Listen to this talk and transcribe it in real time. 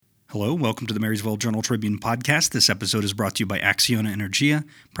Hello, welcome to the Marysville Journal-Tribune podcast. This episode is brought to you by Acciona Energia,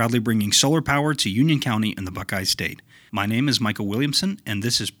 proudly bringing solar power to Union County and the Buckeye State. My name is Michael Williamson, and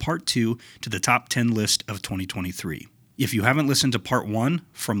this is part 2 to the top 10 list of 2023. If you haven't listened to part 1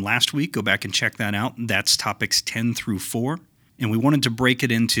 from last week, go back and check that out. That's topics 10 through 4. And we wanted to break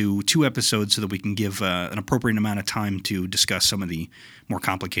it into 2 episodes so that we can give an appropriate amount of time to discuss some of the more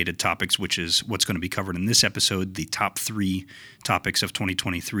complicated topics, which is what's going to be covered in this episode, the top 3 topics of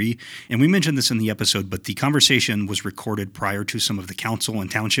 2023. And we mentioned this in the episode, but the conversation was recorded prior to some of the council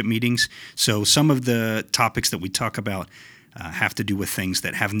and township meetings. So some of the topics that we talk about have to do with things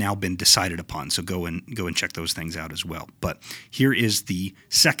that have now been decided upon. So go and check those things out as well. But here is the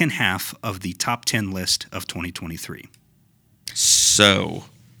second half of the top 10 list of 2023. So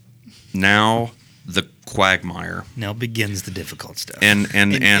now the quagmire. Now begins the difficult stuff.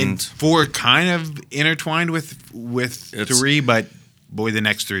 And 4 kind of intertwined with 3, but boy, the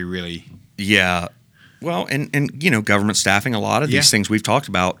next 3 really. Yeah. Well, and you know, government staffing, a lot of these things we've talked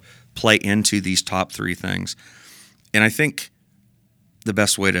about play into these top 3 things. And I think the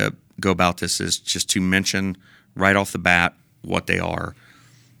best way to go about this is just to mention right off the bat what they are,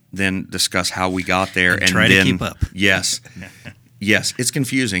 then discuss how we got there, and try then to keep up. Yes, it's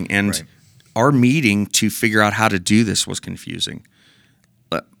confusing, and our meeting to figure out how to do this was confusing,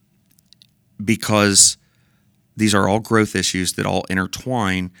 because these are all growth issues that all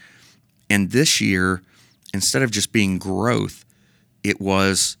intertwine. And this year, instead of just being growth, it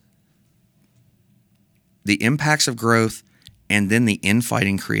was the impacts of growth and then the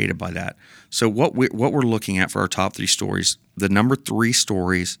infighting created by that. So what we're looking at for our top 3 stories, the number 3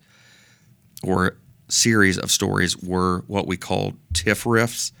 stories or series of stories were what we call TIF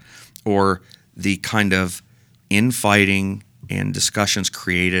rifts, or the kind of infighting and discussions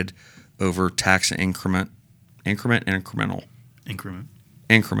created over tax increment financing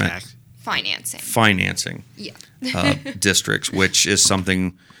districts, which is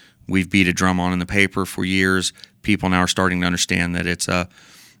something we've beat a drum on in the paper for years. People now are starting to understand that it's a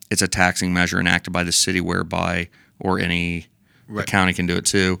taxing measure enacted by the city, whereby, or any the county can do it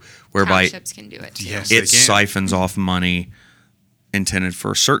too, whereby townships can do it too. Yes, it siphons off money intended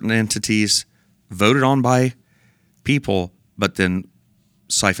for certain entities, voted on by people, but then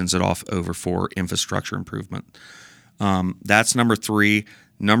siphons it off over for infrastructure improvement. That's number 3.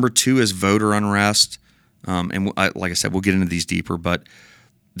 Number 2 is voter unrest, and like I said, we'll get into these deeper, but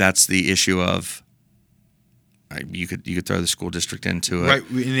that's the issue of you could throw the school district into it. Right,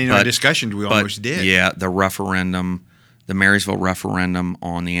 and in our discussion, we almost did. Yeah, the referendum, the Marysville referendum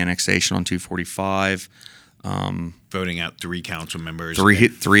on the annexation on 245. Voting out 3 council members.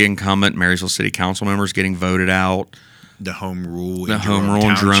 3 incumbent Marysville City Council members getting voted out. The home rule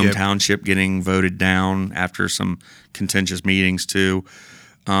in Jerome Township getting voted down after some contentious meetings too.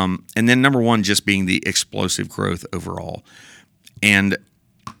 And then number 1 just being the explosive growth overall. And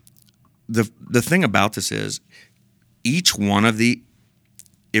the thing about this is, each one of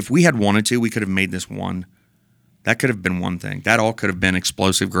if we had wanted to, we could have made this one. That could have been one thing. That all could have been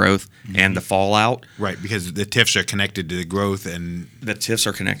explosive growth and the fallout. Right, because the TIFs are connected to the growth, and the TIFs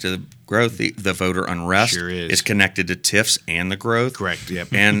are connected to the growth. The voter unrest sure is connected to TIFs and the growth. Correct.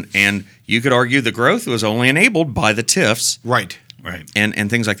 Yep. And you could argue the growth was only enabled by the TIFs. Right. And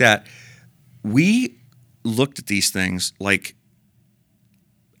things like that. We looked at these things like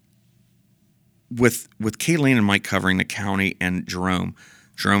with Kayleen and Mike covering the county, and Jerome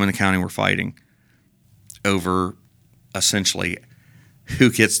and the county were fighting over essentially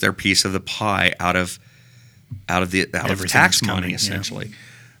who gets their piece of the pie out of tax money, essentially. Yeah.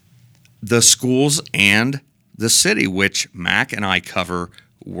 The schools and the city, which Mac and I cover,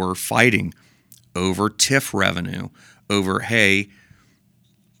 were fighting over TIF revenue, over, hey,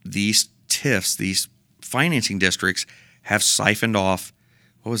 these TIFs, these financing districts have siphoned off,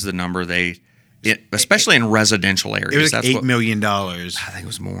 what was the number especially in residential areas. It was like $8 million. I think it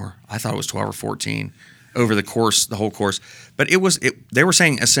was more. I thought it was 12 or 14 over the whole course. But they were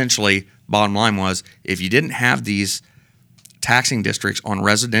saying essentially, bottom line was, if you didn't have these taxing districts on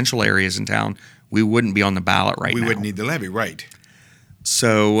residential areas in town, we wouldn't be on the ballot right now. We wouldn't need the levy, right.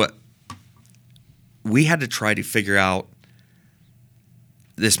 So we had to try to figure out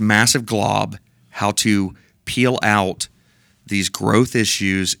this massive glob, how to peel out these growth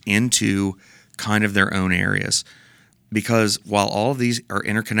issues into kind of their own areas. Because while all of these are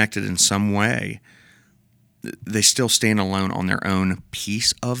interconnected in some way, they still stand alone on their own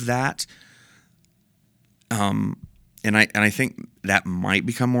piece of that. And I think that might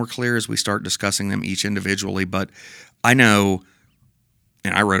become more clear as we start discussing them each individually. But I know,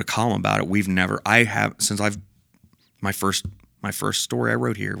 and I wrote a column about it, since my My first story I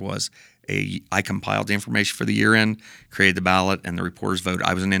wrote here was I compiled the information for the year end, created the ballot, and the reporters voted.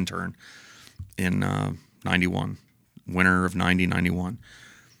 I was an intern in 91, winter of 91.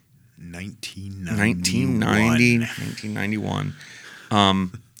 1991.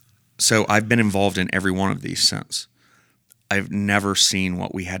 So I've been involved in every one of these since. I've never seen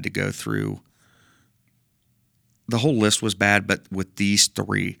what we had to go through. The whole list was bad, but with these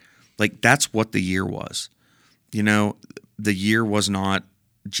three, like that's what the year was. You know, the year was not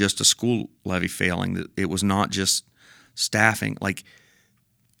just a school levy failing. It was not just staffing. Like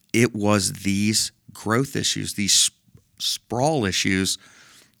it was these growth issues, these sprawl issues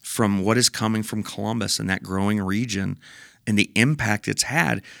from what is coming from Columbus and that growing region and the impact it's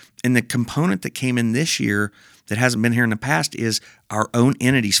had. And the component that came in this year that hasn't been here in the past is our own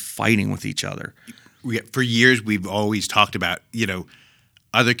entities fighting with each other. For years, we've always talked about,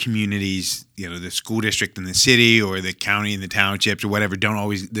 other communities, the school district and the city or the county and the townships or whatever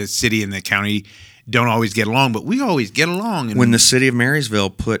the city and the county don't always get along, but we always get along. And when the city of Marysville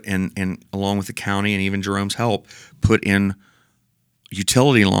put in, and along with the county and even Jerome's help, put in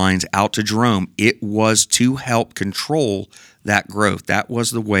utility lines out to Jerome, it was to help control that growth. That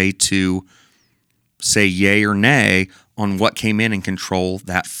was the way to say yay or nay on what came in and control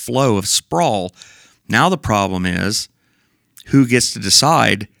that flow of sprawl. Now the problem is who gets to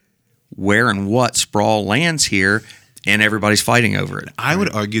decide where and what sprawl lands here, and everybody's fighting over it. I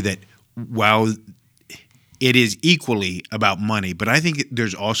would argue that while it is equally about money, but I think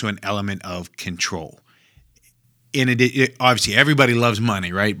there's also an element of control. Obviously, everybody loves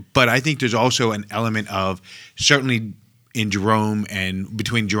money, right? But I think there's also an element of, certainly in Jerome and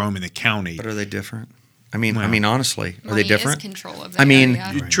between Jerome and the county. But are they different? I mean, honestly, are they different? Is control of the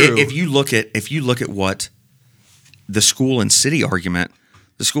area. True. If you look at what the school and city argument,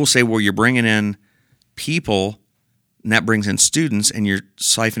 the schools say, well, you're bringing in people, and that brings in students, and you're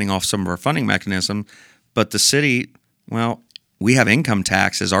siphoning off some of our funding mechanism. But the city, well, we have income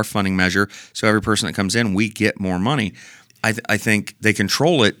tax as our funding measure, so every person that comes in, we get more money. I think they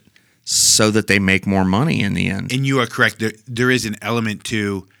control it so that they make more money in the end. And you are correct. There is an element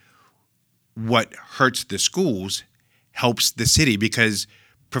to what hurts the schools helps the city, because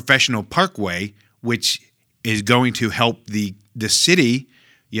Professional Parkway, which is going to help the city,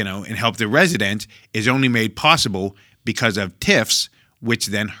 and help the residents, is only made possible because of TIFs, which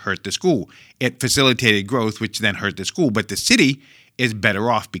then hurt the school. It facilitated growth, which then hurt the school. But the city is better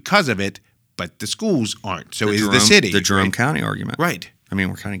off because of it, but the schools aren't. So is the city. The Jerome County argument. Right. I mean,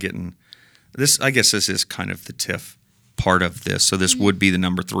 we're kind of getting this. I guess this is kind of the TIF part of this. So this would be the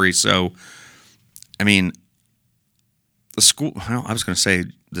number 3. So, I mean, the school, well, I was going to say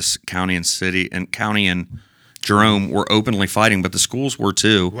this county and Jerome were openly fighting, but the schools were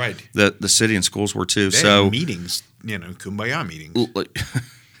too. Right. The city and schools were too. They so had meetings, kumbaya meetings.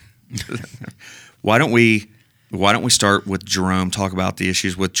 Why don't we start with Jerome? Talk about the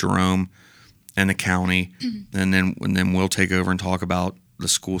issues with Jerome and the county, and then we'll take over and talk about the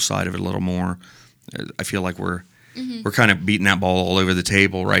school side of it a little more. I feel like we're kind of beating that ball all over the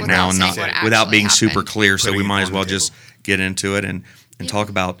table right now, and without being super clear. So we might as well just get into it and talk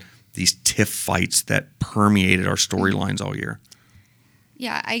about these TIF fights that permeated our storylines all year.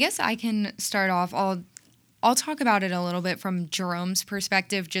 Yeah, I guess I can start off. I'll talk about it a little bit from Jerome's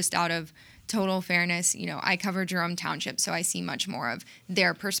perspective, just out of total fairness. I cover Jerome Township, so I see much more of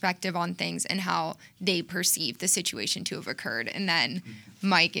their perspective on things and how they perceive the situation to have occurred. And then,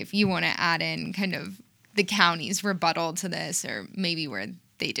 Mike, if you want to add in kind of the county's rebuttal to this, or maybe where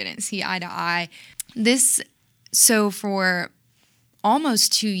they didn't see eye to eye. So for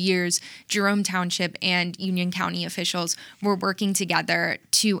almost 2 years, Jerome Township and Union County officials were working together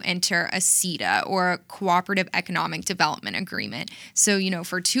to enter a CETA, or a Cooperative Economic Development Agreement. So,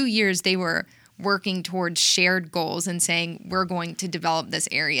 for 2 years, they were working towards shared goals and saying, we're going to develop this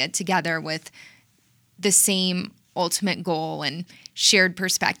area together with the same ultimate goal and shared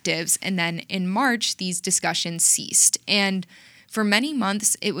perspectives. And then in March, these discussions ceased. And for many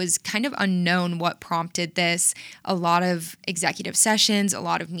months, it was kind of unknown what prompted this. A lot of executive sessions, a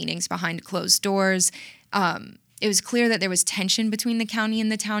lot of meetings behind closed doors. It was clear that there was tension between the county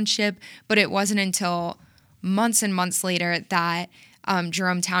and the township, but it wasn't until months and months later that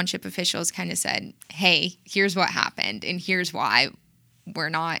Jerome Township officials kind of said, hey, here's what happened, and here's why we're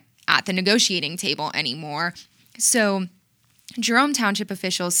not at the negotiating table anymore. So Jerome Township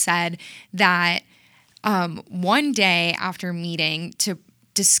officials said that one day after meeting to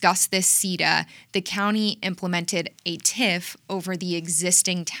discuss this CETA, the county implemented a TIF over the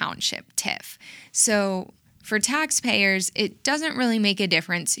existing township TIF. So for taxpayers, it doesn't really make a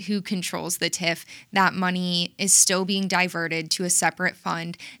difference who controls the TIF. That money is still being diverted to a separate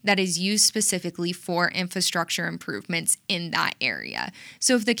fund that is used specifically for infrastructure improvements in that area.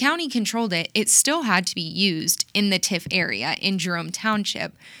 So if the county controlled it, it still had to be used in the TIF area in Jerome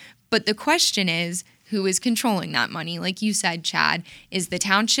Township. But the question is, who is controlling that money? Like you said, Chad, is the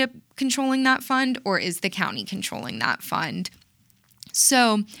township controlling that fund or is the county controlling that fund?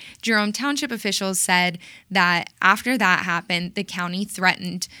 So Jerome Township officials said that after that happened, the county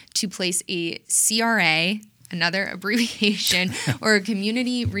threatened to place a CRA, another abbreviation, or a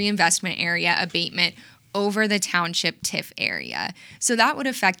community reinvestment area abatement over the township TIF area. So that would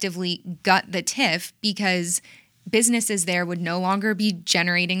effectively gut the TIF because businesses there would no longer be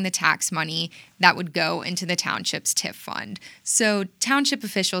generating the tax money that would go into the township's TIF fund. So township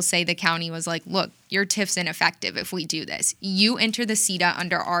officials say the county was like, look, your TIF's ineffective if we do this. You enter the CETA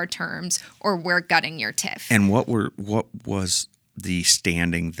under our terms or we're gutting your TIF. And what was the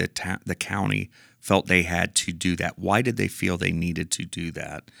standing that the county felt they had to do that? Why did they feel they needed to do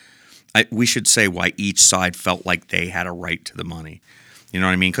that? We should say why each side felt like they had a right to the money. You know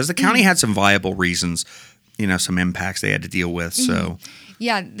what I mean? Because the county had some viable reasons, some impacts they had to deal with. So,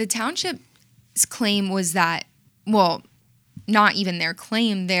 yeah, the township's claim was that, well, not even their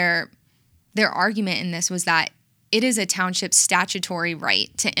claim, their argument in this was that it is a township's statutory right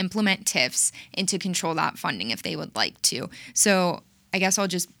to implement TIFs and to control that funding if they would like to. So I guess I'll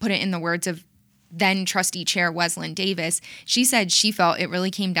just put it in the words of then trustee chair Weslyn Davis. She said she felt it really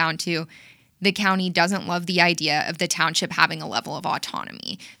came down to the county doesn't love the idea of the township having a level of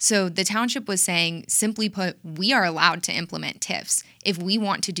autonomy. So the township was saying, simply put, we are allowed to implement TIFs. If we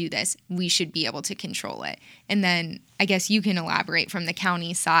want to do this, we should be able to control it. And then I guess you can elaborate from the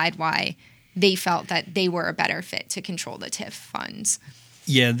county side why they felt that they were a better fit to control the TIF funds.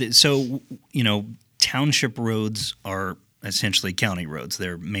 Yeah, so, township roads are essentially county roads.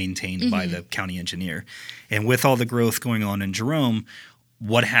 They're maintained by the county engineer. And with all the growth going on in Jerome,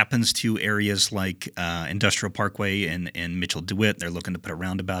 what happens to areas like Industrial Parkway and Mitchell DeWitt? They're looking to put a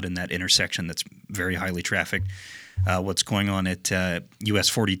roundabout in that intersection that's very highly trafficked. What's going on at US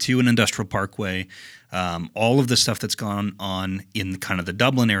 42 and Industrial Parkway? All of the stuff that's gone on in kind of the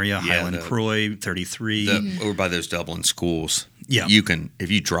Dublin area, Highland Croy, 33. Over by those Dublin schools. Yeah. You can,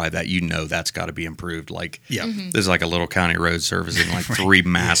 if you drive that, that's got to be improved. Like, there's like a little county road servicing like three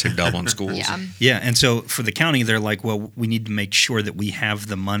massive Dublin schools. Yeah. And so for the county, they're like, well, we need to make sure that we have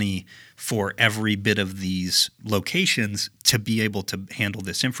the money for every bit of these locations to be able to handle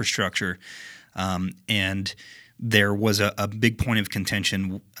this infrastructure. And there was a big point of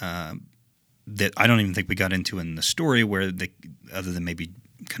contention that I don't even think we got into in the story where other than maybe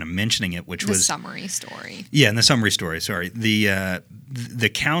kind of mentioning it, which was the summary story. Yeah, in the summary story. Sorry,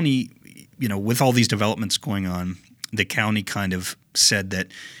 the county, with all these developments going on, the county kind of said that,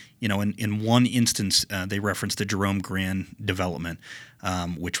 in one instance, they referenced the Jerome Grand development,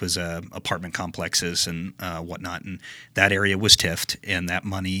 which was apartment complexes and whatnot, and that area was TIF'd, and that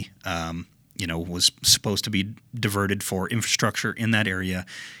money, was supposed to be diverted for infrastructure in that area.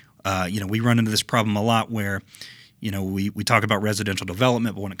 We run into this problem a lot where, we talk about residential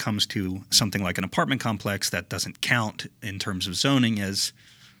development, but when it comes to something like an apartment complex, that doesn't count in terms of zoning as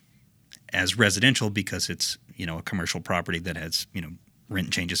residential because it's, a commercial property that has,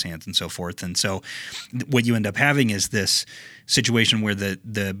 rent changes hands and so forth. And so what you end up having is this situation where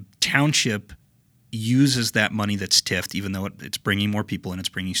the township uses that money that's TIF'd, even though it's bringing more people and it's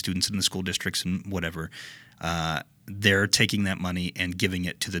bringing students in the school districts and whatever. They're taking that money and giving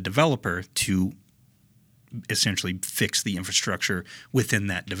it to the developer to essentially fix the infrastructure within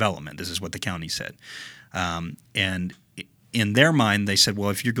that development. This is what the county said. And in their mind, they said, well,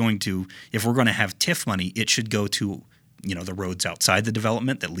 if we're going to have TIF money, it should go to, the roads outside the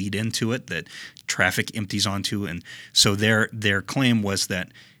development that lead into it, that traffic empties onto. And so their claim was that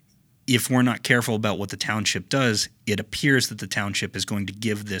if we're not careful about what the township does, it appears that the township is going to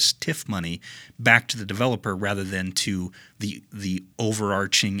give this TIF money back to the developer rather than to the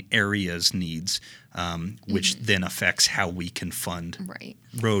overarching area's needs, which then affects how we can fund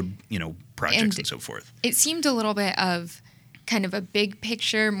road, projects and so forth. It seemed a little bit of kind of a big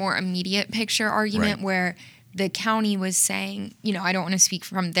picture, more immediate picture argument where the county was saying, I don't want to speak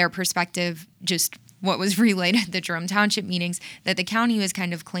from their perspective, just what was relayed at the Jerome Township meetings, that the county was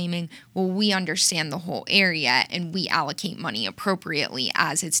kind of claiming, well, we understand the whole area and we allocate money appropriately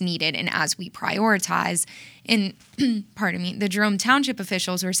as it's needed and as we prioritize. And pardon me, the Jerome Township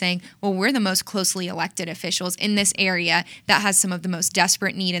officials were saying, well, we're the most closely elected officials in this area that has some of the most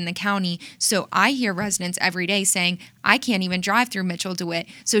desperate need in the county. So I hear residents every day saying, I can't even drive through Mitchell DeWitt.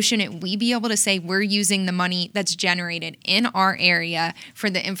 So shouldn't we be able to say we're using the money that's generated in our area for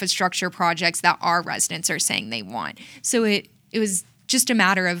the infrastructure projects that our residents are saying they want? So it was just a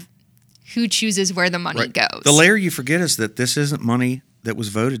matter of who chooses where the money goes. The layer you forget is that this isn't money that was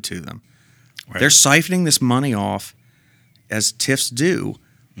voted to them. Right. They're siphoning this money off as TIFs do.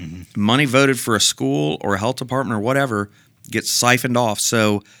 Mm-hmm. Money voted for a school or a health department or whatever gets siphoned off.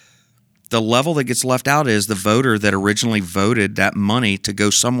 So the level that gets left out is the voter that originally voted that money to go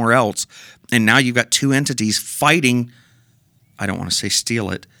somewhere else. And now you've got two entities fighting, I don't want to say steal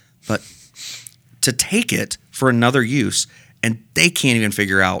it, but to take it for another use. And they can't even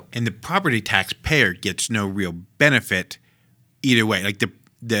figure out. And the property taxpayer gets no real benefit either way. Like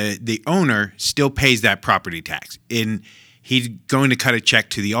the owner still pays that property tax. And he's going to cut a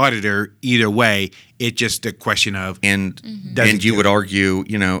check to the auditor either way. It's just a question of and you would argue,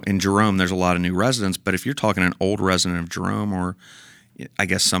 in Jerome there's a lot of new residents, but if you're talking an old resident of Jerome, or I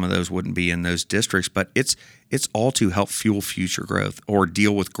guess some of those wouldn't be in those districts, but it's all to help fuel future growth or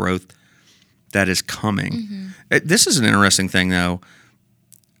deal with growth that is coming. Mm-hmm. This is an interesting thing, though.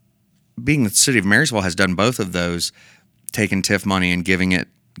 Being the city of Marysville has done both of those, taken TIF money and giving it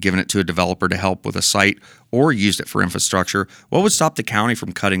to a developer to help with a site, or used it for infrastructure. What would stop the county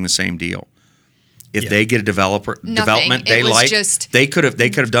from cutting the same deal? If they get a development they like, they could have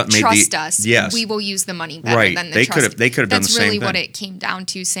done. Trust us. Yes, we will use the money better than the they trust. They could have done the same thing. That's really what it came down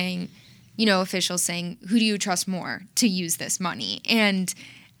to, saying, officials saying, who do you trust more to use this money? And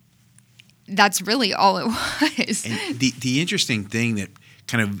that's really all it was. And the interesting thing that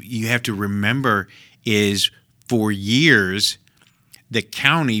kind of you have to remember is for years, the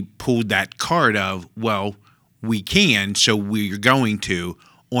county pulled that card of, well, we can, so we're going to,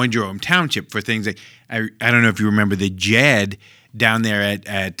 on Jerome Township for things like, I don't know if you remember the JED down there at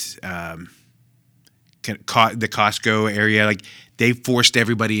the Costco area. Like, they forced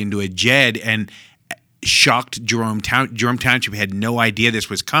everybody into a JED and shocked Jerome Township had no idea this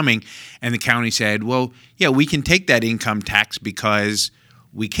was coming, and the county said, well, yeah, we can take that income tax because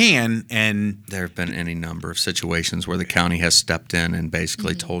we can. And there have been any number of situations where the county has stepped in and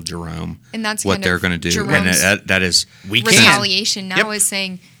basically told Jerome and that's what they're going to do. Jerome's and that is retaliation now is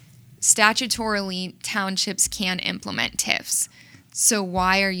saying statutorily townships can implement TIFs. So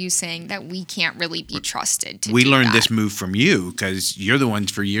why are you saying that we can't really be trusted to do that? We learned this move from you because you're the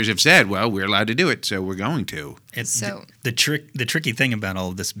ones for years have said, well, we're allowed to do it, so we're going to. The tricky thing about all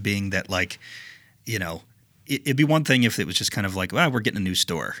of this being that, like, it'd be one thing if it was just kind of like, well, we're getting a new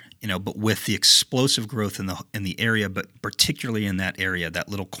store, but with the explosive growth in the area, but particularly in that area, that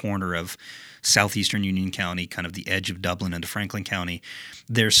little corner of southeastern Union County, kind of the edge of Dublin into Franklin County,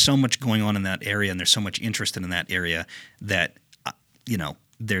 there's so much going on in that area and there's so much interest in that area that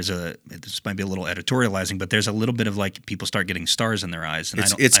this might be a little editorializing, but there's a little bit of like people start getting stars in their eyes. And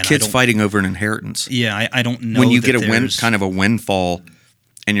it's kids fighting over an inheritance. Yeah, I don't know. When you get kind of a windfall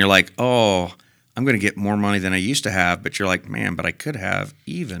and you're like, oh, I'm going to get more money than I used to have, but you're like, man, but I could have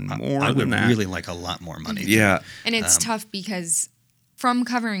even more I than that. I would really like a lot more money. Yeah. And it's tough because from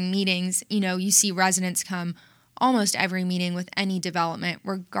covering meetings, you see residents come almost every meeting with any development,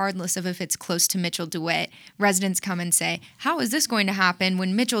 regardless of if it's close to Mitchell DeWitt. Residents come and say, how is this going to happen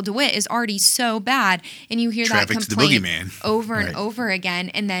when Mitchell DeWitt is already so bad? And you hear Traffic's that complaint the boogeyman. over and over again.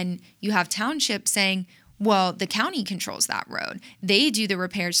 And then you have townships saying, well, the county controls that road. They do the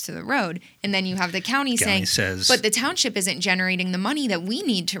repairs to the road. And then you have the county saying, but the township isn't generating the money that we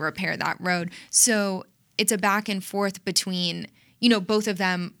need to repair that road. So it's a back and forth between, both of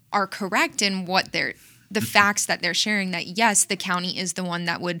them are correct in what the facts that they're sharing, that yes, the county is the one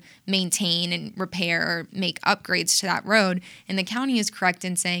that would maintain and repair or make upgrades to that road. And the county is correct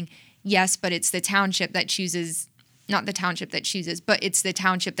in saying, yes, but it's the township that chooses, not the township that chooses, but it's the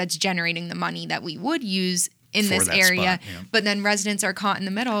township that's generating the money that we would use in this area. Spot, yeah. But then residents are caught in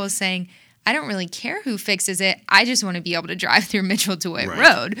the middle saying, I don't really care who fixes it. I just want to be able to drive through Mitchell DeWitt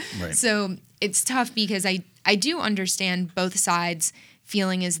Road. Right. So it's tough because I do understand both sides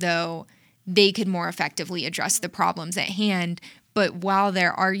feeling as though they could more effectively address the problems at hand. But while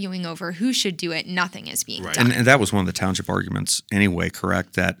they're arguing over who should do it, nothing is being done. And that was one of the township arguments anyway,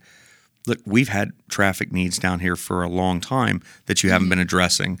 correct? That, look, we've had traffic needs down here for a long time that you haven't been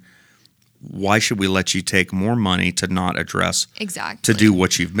addressing. Why should we let you take more money to not address, to do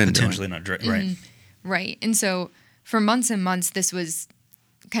what you've been potentially doing? Not right. Right. And so for months and months, this was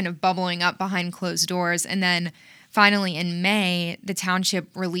kind of bubbling up behind closed doors. And then finally in May, the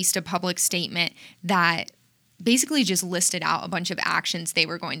township released a public statement that basically just listed out a bunch of actions they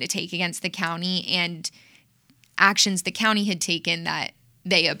were going to take against the county and actions the county had taken that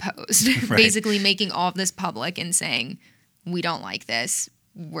they opposed, Right. basically making all of this public and saying, we don't like this,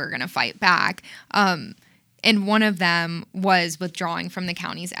 we're going to fight back. And one of them was withdrawing from the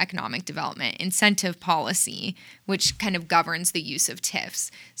county's economic development incentive policy, which kind of governs the use of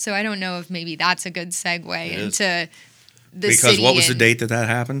TIFs. So I don't know if maybe that's a good segue into the Because city. what was the date that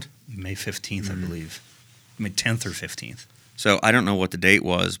happened? May 15th, I believe. May 10th or 15th. So I don't know what the date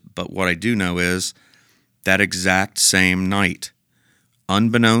was, but what I do know is that exact same night,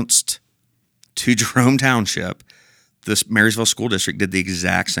 unbeknownst to Jerome Township, the Marysville School District did the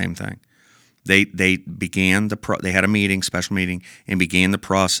exact same thing. They began they had a meeting, special meeting, and began the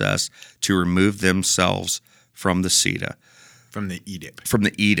process to remove themselves from the CETA. From the EDIP. From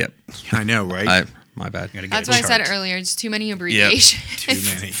the EDIP. I know, right? My bad. Gotta get That's a why I said chart. earlier, it's too many abbreviations. Too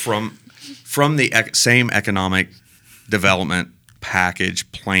many. From the same economic development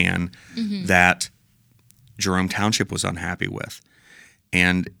package plan that Jerome Township was unhappy with.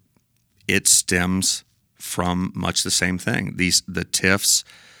 And it stems from much the same thing. The TIFs,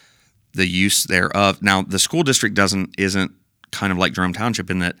 the use thereof. Now, the school district isn't kind of like Jerome Township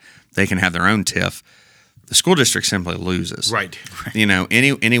in that they can have their own TIF. The school district simply loses. Right. You know,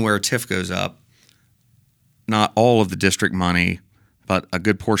 anywhere a TIF goes up, not all of the district money, but a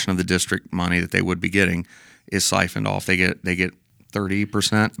good portion of the district money that they would be getting is siphoned off. They get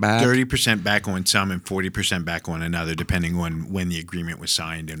 30% back. 30% back on some and 40% back on another, depending on when the agreement was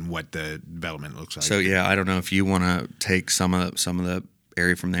signed and what the development looks like. So yeah, I don't know if you want to take some of the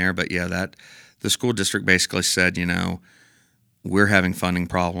area from there, but yeah, that the school district basically said, you know, we're having funding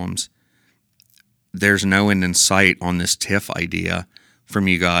problems. There's no end in sight on this TIF idea from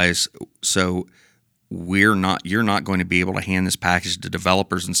you guys, so you're not going to be able to hand this package to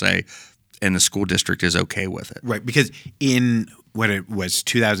developers and say, and the school district is okay with it. Right, because in what it was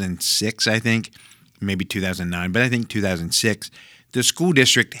 2006, I think, maybe 2009, but I think 2006, the school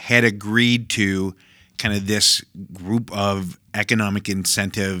district had agreed to kind of this group of economic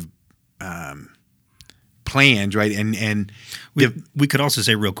incentive plans, right? And We could also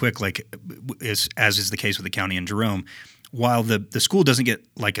say real quick, like as is the case with the county and Jerome, while the school doesn't get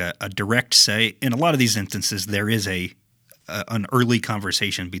like a direct say, in a lot of these instances, there is an early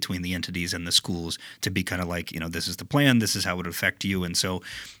conversation between the entities and the schools to be kind of like, you know, this is the plan, this is how it would affect you. And so,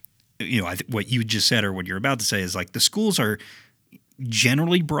 you know, what you just said or what you're about to say is like the schools are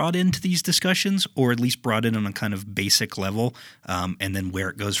generally brought into these discussions, or at least brought in on a kind of basic level. And then where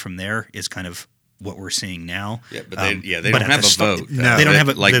it goes from there is kind of what we're seeing now. Yeah, but they don't have a vote. No. They don't have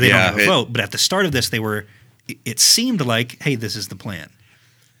a it- vote. But at the start of this, it seemed like, hey, this is the plan.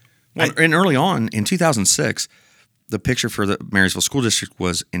 Well, and early on in 2006, the picture for the Marysville School District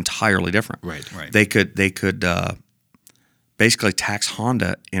was entirely different. Right. They could basically tax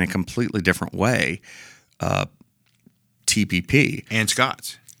Honda in a completely different way. TPP and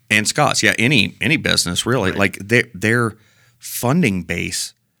Scott's. and Scott's, yeah, any business really, like their funding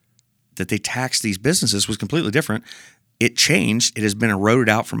base that they tax these businesses was completely different. It changed. It has been eroded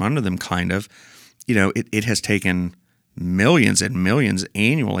out from under them, kind of. You know, it has taken millions and millions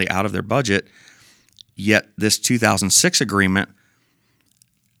annually out of their budget. Yet this 2006 agreement,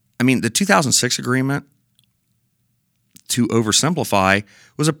 I mean, the 2006 agreement, to oversimplify,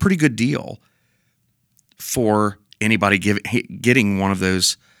 was a pretty good deal for anybody getting one of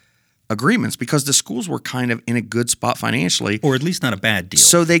those agreements, because the schools were kind of in a good spot financially. Or at least not a bad deal.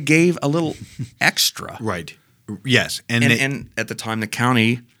 So they gave a little extra. Right. Yes. And at the time, the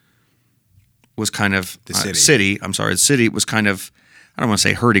county was kind of The city. The city was kind of, I don't want to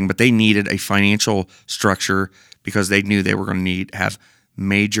say hurting, but they needed a financial structure because they knew they were going to have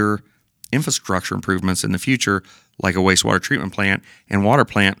major infrastructure improvements in the future, like a wastewater treatment plant and water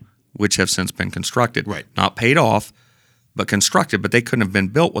plant, which have since been constructed. Right. Not paid off, but constructed. But they couldn't have been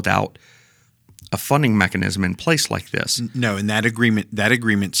built without a funding mechanism in place like this. No, and that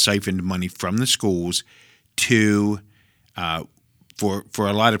agreement siphoned money from the schools to, for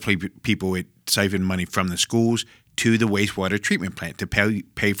a lot of people, it siphoned money from the schools to the wastewater treatment plant to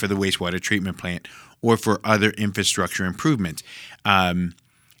pay for the wastewater treatment plant or for other infrastructure improvements. And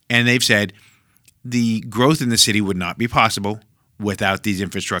they've said the growth in the city would not be possible without these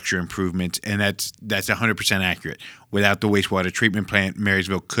infrastructure improvements, and that's 100% accurate. Without the wastewater treatment plant,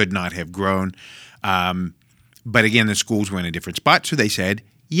 Marysville could not have grown. But again, the schools were in a different spot, so they said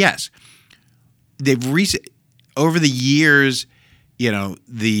yes. Over the years, you know,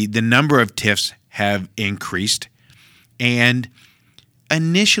 the number of TIFs have increased, and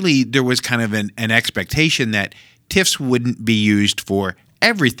initially there was kind of an expectation that TIFs wouldn't be used for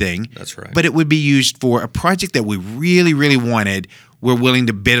everything. That's right. But it would be used for a project that we really, really wanted. We're willing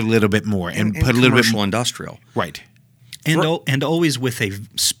to bid a little bit more and put a little bit commercial industrial. Right. And always with a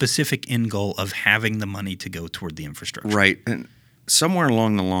specific end goal of having the money to go toward the infrastructure. Right. And somewhere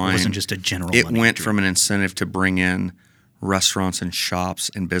along the line, It wasn't just a general it money went drill. from an incentive to bring in restaurants and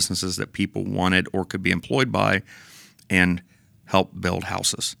shops and businesses that people wanted or could be employed by and help build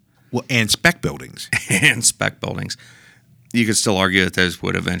houses Well, and spec buildings. and spec buildings. You could still argue that those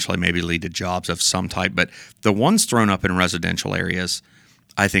would eventually maybe lead to jobs of some type, but the ones thrown up in residential areas,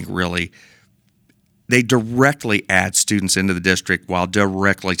 I think really they directly add students into the district while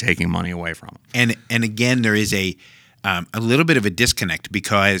directly taking money away from them. And again, there is a little bit of a disconnect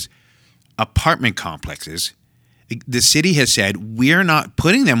because apartment complexes, the city has said we're not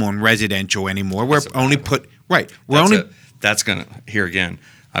putting them on residential anymore. We're only put right. We're only that's gonna here again.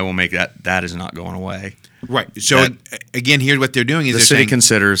 I will make that is not going away. right. So again, here's what they're doing is The they're city saying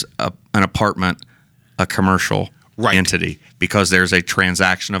considers an apartment a commercial Right. entity because there's a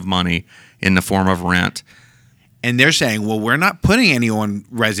transaction of money in the form of rent. and they're saying, well, we're not putting any on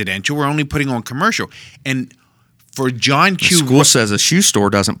residential. We're only putting on commercial. And for John The Q. school says a shoe store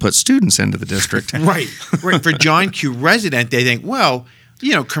doesn't put students into the district. Right. For John Q. resident, they think, well,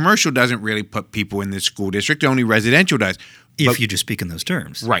 commercial doesn't really put people in the school district. Only residential does. If you just speak in those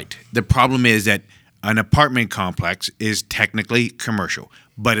terms. Right. The problem is that an apartment complex is technically commercial,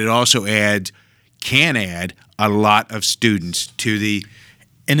 but it also can add a lot of students to the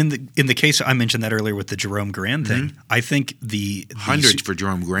And in the case I mentioned that earlier with the Jerome Grand thing, I think the hundreds for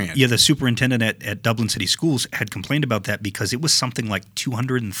Jerome Grant. Yeah, the superintendent at Dublin City Schools had complained about that because it was something like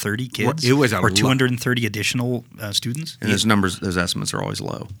 230 kids. It was a or lot. 230 additional students. And those estimates are always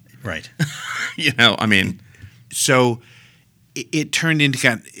low. Right. I mean, So it turned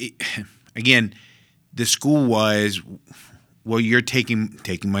into again, the school was, well, you're taking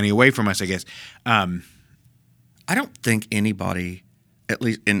money away from us, I guess. I don't think anybody, at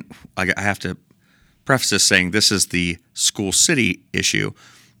least I have to preface this saying this is the school city issue.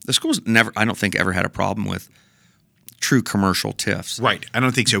 The schools I don't think ever had a problem with true commercial TIFs. Right. I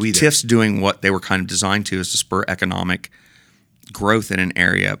don't think so either. TIFs doing what they were kind of designed to is to spur economic growth in an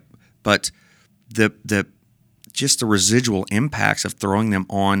area, but the just the residual impacts of throwing them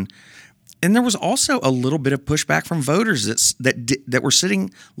on. And there was also a little bit of pushback from voters that were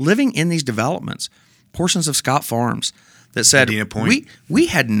living in these developments, portions of Scott Farms, that said Medina Point. we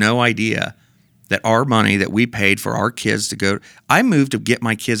had no idea that our money that we paid for our kids to go. I moved to get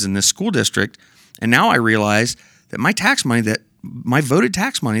my kids in this school district, and now I realize that my voted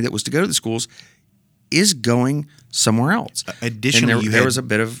tax money that was to go to the schools is going somewhere else. Additionally, and there was a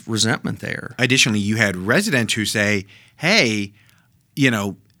bit of resentment there. Additionally, you had residents who say, hey,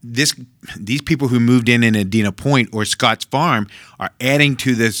 these people who moved in Medina Point or Scott's Farm are adding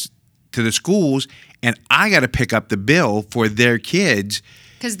to the schools, and I got to pick up the bill for their kids.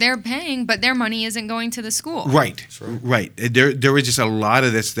 Because they're paying, but their money isn't going to the school. Right. There was just a lot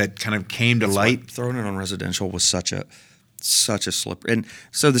of this that kind of came to light. Throwing it on residential was such a slipper. And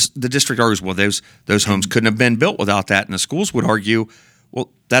so the district argues, well, those homes couldn't have been built without that. And the schools would argue,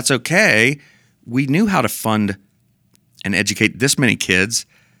 well, that's okay. We knew how to fund and educate this many kids.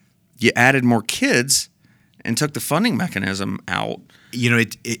 You added more kids and took the funding mechanism out.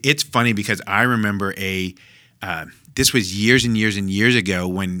 It's funny because I remember this was years and years and years ago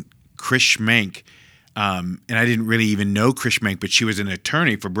when Chris Schmenk, and I didn't really even know Chris Schmenk, but she was an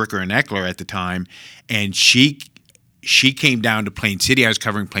attorney for Bricker and Eckler at the time, and she came down to Plain City. I was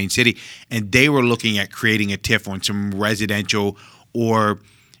covering Plain City, and they were looking at creating a TIF on some residential or,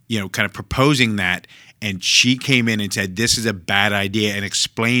 kind of proposing that. And she came in and said, this is a bad idea, and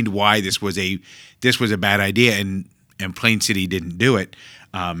explained why this was a bad idea. And Plain City didn't do it.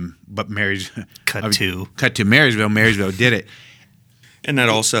 But Cut to Marysville. Marysville did it. And that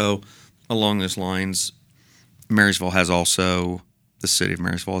also, along those lines, the city of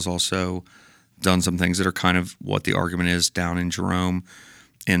Marysville has also done some things that are kind of what the argument is down in Jerome,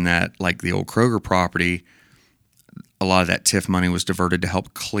 in that, like the old Kroger property, a lot of that TIF money was diverted to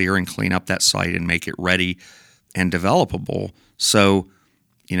help clear and clean up that site and make it ready and developable. So,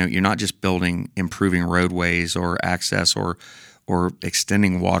 you're not just improving roadways or access or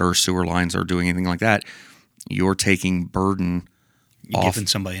extending water or sewer lines or doing anything like that. You're taking burden You're off. giving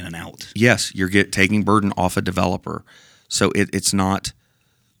somebody an out. Yes, you're taking burden off a developer. So it's not,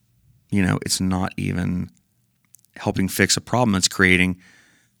 it's not even helping fix a problem it's creating.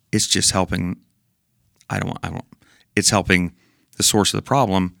 It's just helping. It's helping the source of the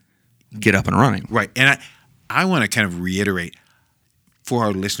problem get up and running. Right. And I want to kind of reiterate, for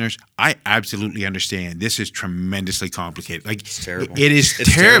our listeners, I absolutely understand. This is tremendously complicated. Like, It's terrible. It is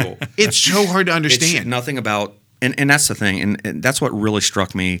It's terrible. terrible. It's so hard to It's understand. nothing about, and that's the thing, and that's what really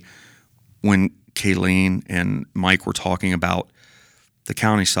struck me when Kayleen and Mike were talking about the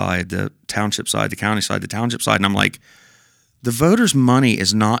county side, the township side, the county side, the township side, and I'm like, the voters' money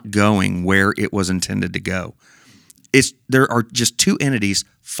is not going where it was intended to go. There are just two entities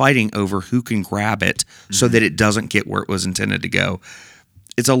fighting over who can grab it so that it doesn't get where it was intended to go.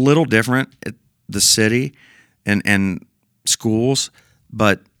 It's a little different at the city and schools,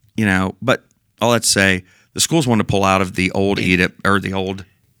 but all that to say, the schools want to pull out of the old edict or the old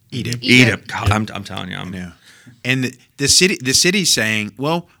edict. God, I'm telling you, Yeah. And the city's saying,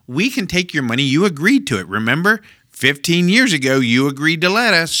 well, we can take your money. You agreed to it. Remember, 15 years ago, you agreed to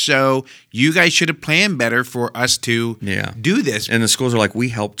let us. So you guys should have planned better for us to do this. And the schools are like, we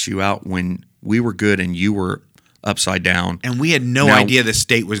helped you out when we were good and you were upside down. And we had no idea the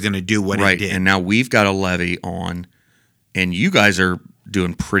state was going to do what it did. And now we've got a levy on, and you guys are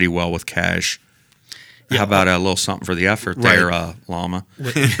doing pretty well with cash. How about a little something for the effort there, Llama?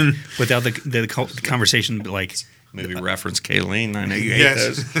 Without the conversation, like maybe reference Kayleen. I know you hate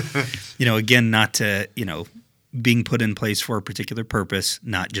those. Again, not to being put in place for a particular purpose,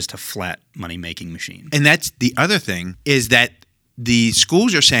 not just a flat money making machine. And that's the other thing is that the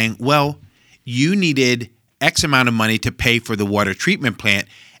schools are saying, well, you needed X amount of money to pay for the water treatment plant,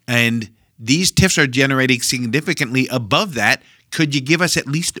 and these TIFs are generating significantly above that. Could you give us at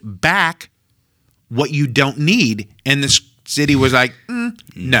least back what you don't need? And the city was like,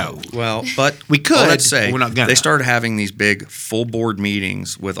 no. Well, but we could. Let's say we're not gonna. They started having these big full board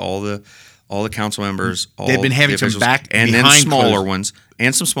meetings with all the council members. They've been having some back and then behind smaller closed. ones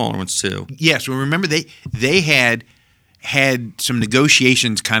and some smaller ones too. Yes, well, remember they had some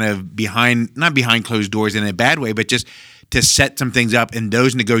negotiations kind of not behind closed doors in a bad way, but just to set some things up, and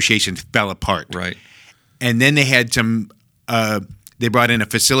those negotiations fell apart. Right. And then they had some. They brought in a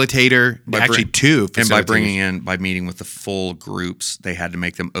facilitator, two facilitators. And by meeting with the full groups, they had to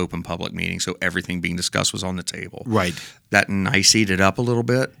make them open public meetings, so everything being discussed was on the table. Right. That niced it up a little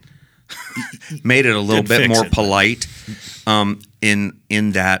bit, made it a little bit more polite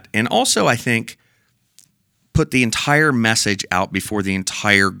in that. And also, I think, put the entire message out before the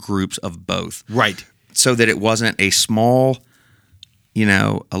entire groups of both. Right. So that it wasn't a small,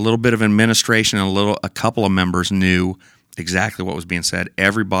 a little bit of administration and a couple of members knew exactly what was being said.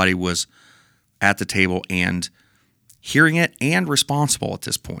 Everybody was at the table and hearing it and responsible at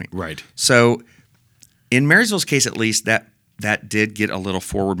this point. Right. So in Marysville's case, at least, that did get a little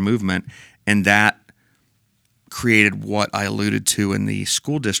forward movement, and that created what I alluded to in the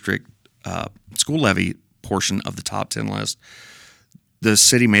school district school levy portion of the top 10 list. The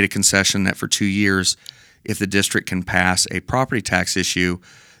city made a concession that for 2 years, if the district can pass a property tax issue,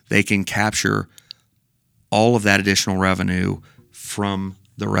 they can capture all of that additional revenue from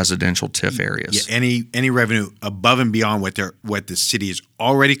the residential TIF areas. Yeah, any revenue above and beyond what the city is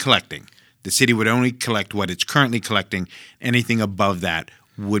already collecting. The city would only collect what it's currently collecting. Anything above that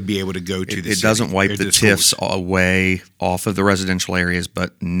would be able to go to the city. It doesn't wipe the TIFs schools. away off of the residential areas,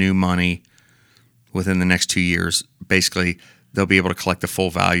 but new money within the next 2 years. Basically, they'll be able to collect the full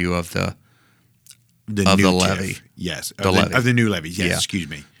value of the new levy. TIF. Yes, levy. Of the new levies. Yes, Yeah. excuse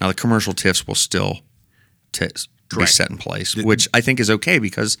me. Now, the commercial TIFs will still be Correct. set in place, which I think is okay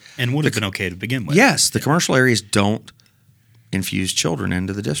because And would have been okay to begin with. yes, the commercial areas don't infuse children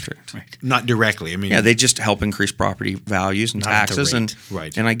into the district. Right. Not directly. I mean, Yeah, they just help increase property values and Not at the taxes, rate.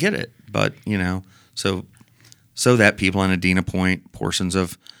 Right. And I get it, but so that people in Adena Point, portions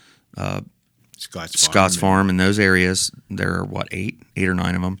of Scotts Farm, in those areas, there are eight or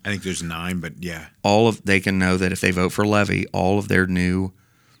nine of them. I think there's 9, but yeah. They can know that if they vote for levy, all of their new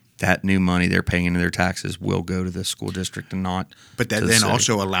money they're paying into their taxes will go to the school district and not. But that to the then city.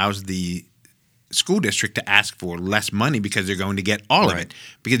 also allows the school district to ask for less money because they're going to get all of it.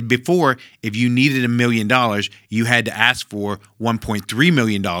 Because before, if you needed $1 million, you had to ask for $1.3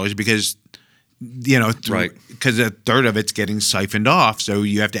 million because because a third of it's getting siphoned off, so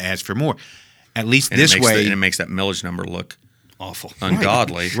you have to ask for more. At least this way, it makes that millage number look Awful.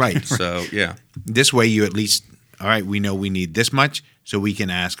 ungodly. Right. So yeah. this way you at least we know we need this much, so we can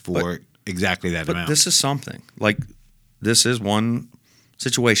ask for exactly that But amount. this is something. This is one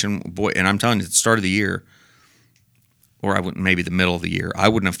situation, boy, and I'm telling you, at the start of the year, or maybe the middle of the year, I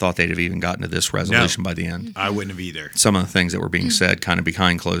wouldn't have thought they'd have even gotten to this resolution by the end. I wouldn't have either. Some of the things that were being said kind of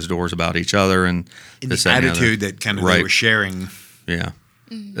behind closed doors about each other and this, The that, and attitude the other. that kind of they were sharing. Yeah.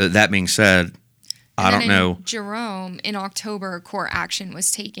 That being said, I And don't then know. in Jerome, in October, court action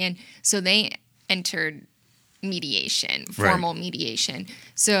was taken. So they entered mediation, formal mediation.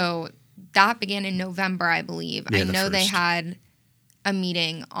 So that began in November, I believe. Yeah, I know they 1st. had a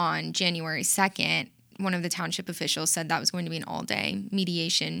meeting on January 2nd. One of the township officials said that was going to be an all-day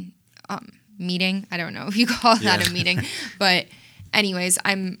mediation meeting. I don't know if you call that a meeting, but anyways,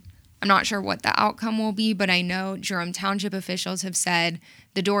 I'm not sure what the outcome will be, but I know Jerome Township officials have said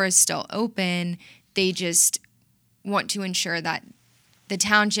the door is still open. They just want to ensure that the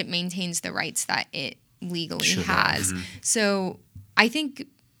township maintains the rights that it legally has. So I think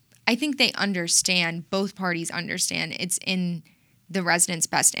they understand, both parties understand it's in the residents'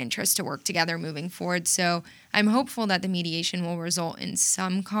 best interest to work together moving forward. So I'm hopeful that the mediation will result in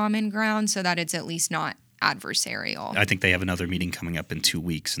some common ground so that it's at least not adversarial. I think they have another meeting coming up in 2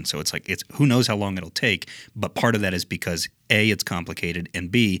 weeks, and so it's who knows how long it'll take. But part of that is because A, it's complicated,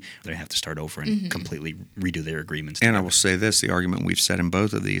 and B, they have to start over and completely redo their agreements. And I will say this: the argument we've said in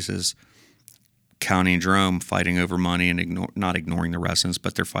both of these is County and Jerome fighting over money and not ignoring the residents,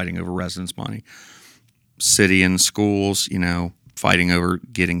 but they're fighting over residents' money. City and schools, fighting over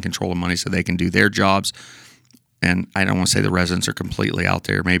getting control of money so they can do their jobs. And I don't want to say the residents are completely out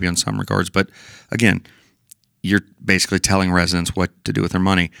there, maybe in some regards, but again, you're basically telling residents what to do with their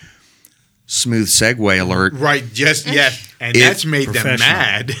money. Smooth segue alert. Right, and that's made them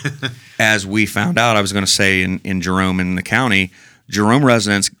mad. As we found out, I was going to say in Jerome and the county, Jerome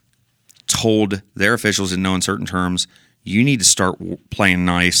residents told their officials in no uncertain terms, you need to start playing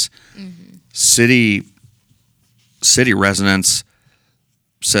nice. City residents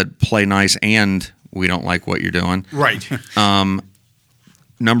said play nice and we don't like what you're doing. Right.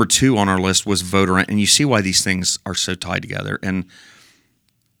 Number 2 on our list was voter, and you see why these things are so tied together. And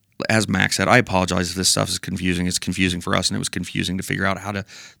as Max said, I apologize if this stuff is confusing. It's confusing for us, and it was confusing to figure out how to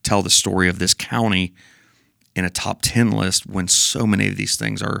tell the story of this county in a top 10 list when so many of these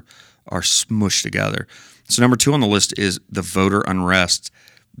things are smushed together. So number 2 on the list is the voter unrest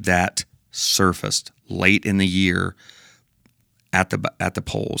that surfaced late in the year at the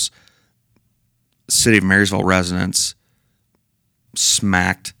polls. City of Marysville residents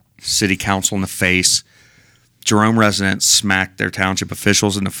smacked city council in the face. Jerome residents smacked their township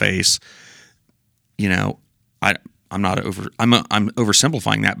officials in the face. I'm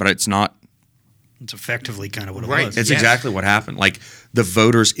oversimplifying that, but it's not. It's effectively kind of what it Right. was. It's exactly what happened. Like the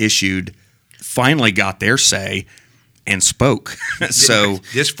voters finally got their say and spoke. So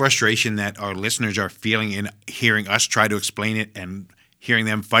this frustration that our listeners are feeling in hearing us try to explain it and hearing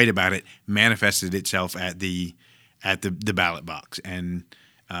them fight about it manifested itself at the ballot box. And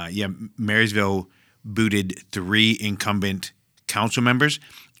Marysville booted 3 incumbent council members,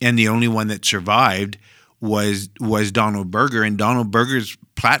 and the only one that survived was Donald Berger. And Donald Berger's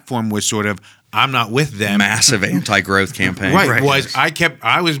platform was sort of, I'm not with them. Massive anti-growth campaign. Right.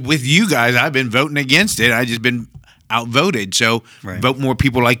 I was with you guys. I've been voting against it. I just been outvoted. So vote more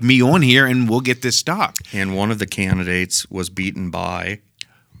people like me on here and we'll get this stopped. And one of the candidates was beaten by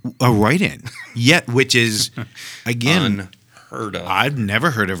a write-in. Yet, which is, again, unheard of. I've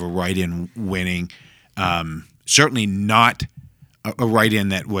never heard of a write-in winning. Certainly not a write-in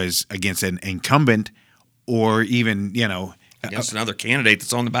that was against an incumbent or even, against another candidate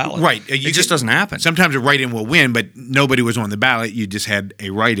that's on the ballot. Right. It just doesn't happen. Sometimes a write-in will win, but nobody was on the ballot. You just had a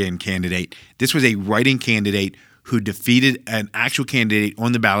write-in candidate. This was a write-in candidate who defeated an actual candidate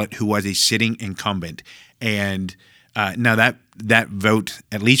on the ballot who was a sitting incumbent. And now that vote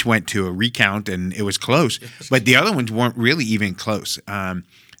at least went to a recount, and it was close. But the other ones weren't really even close. The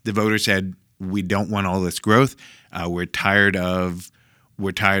voters said, we don't want all this growth. We're tired of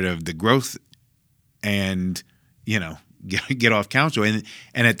the growth, and get off council. And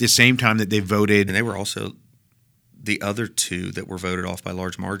at the same time that they voted, and they were also the other 2 that were voted off by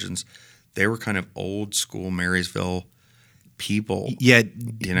large margins. They were kind of old school Marysville people. Yeah,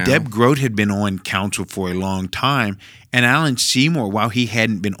 Deb Grote had been on council for a long time, and Alan Seymour, while he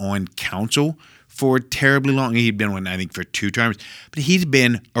hadn't been on council for terribly long, he'd been on, I think, for 2 terms, but he's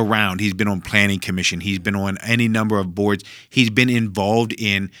been around. He's been on planning commission. He's been on any number of boards. He's been involved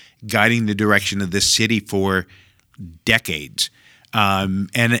in guiding the direction of this city for decades, and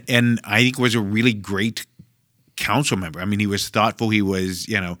I think was a really great council member. I mean, he was thoughtful. He was,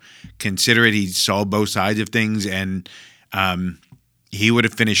 considerate. He saw both sides of things, and he would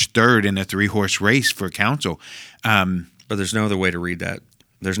have finished 3rd in a 3-horse race for council. But there's no other way to read that.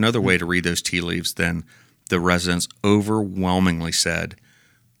 There's no other way to read those tea leaves than the residents overwhelmingly said,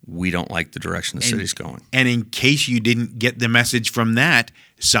 we don't like the direction the city's going. And in case you didn't get the message from that,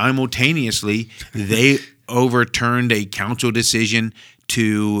 simultaneously, they overturned a council decision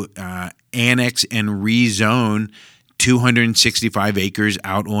to annex and rezone 265 acres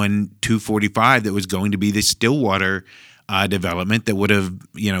out on 245 that was going to be the Stillwater development that would have,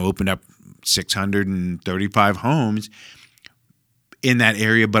 opened up 635 homes in that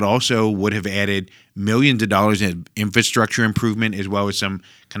area, but also would have added millions of dollars in infrastructure improvement as well as some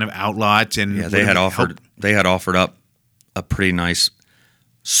kind of outlots. And they had offered up a pretty nice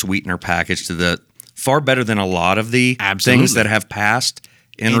sweetener package to the far better than a lot of the things that have passed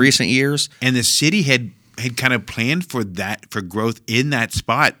in recent years. And the city had kind of planned for growth in that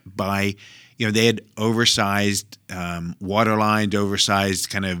spot by, they had oversized water lines, oversized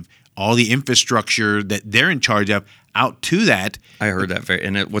kind of all the infrastructure that they're in charge of out to that. I heard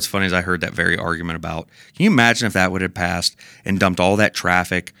that what's funny is I heard that very argument about, can you imagine if that would have passed and dumped all that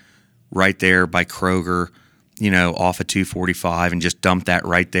traffic right there by Kroger, off of 245 and just dumped that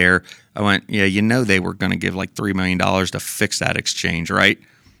right there? I went, yeah, they were going to give like $3 million to fix that exchange, right?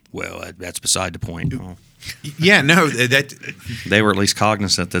 Well, that's beside the point. Oh. Yeah, no, that they were at least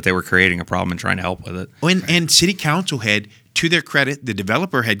cognizant that they were creating a problem and trying to help with it. And city council had, to their credit, the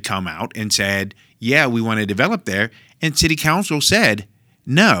developer had come out and said, yeah, we want to develop there. And city council said,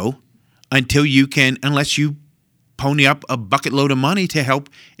 no, unless you pony up a bucket load of money to help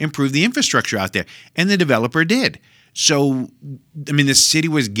improve the infrastructure out there. And the developer did. So, the city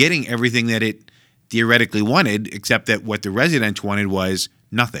was getting everything that it theoretically wanted, except that what the residents wanted was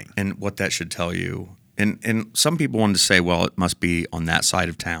nothing. And what that should tell you, and some people wanted to say, well, it must be on that side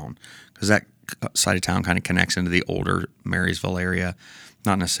of town, because that side of town kind of connects into the older Marysville area,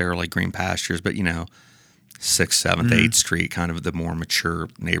 not necessarily Green Pastures, but 6th, 7th, 8th Street, kind of the more mature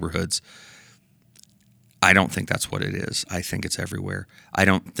neighborhoods. I don't think that's what it is. I think it's everywhere. I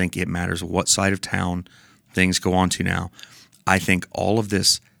don't think it matters what side of town things go on to now. I think all of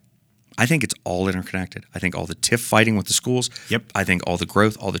this, it's all interconnected. I think all the TIF fighting with the schools. Yep. I think all the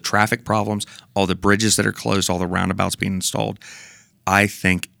growth, all the traffic problems, all the bridges that are closed, all the roundabouts being installed. I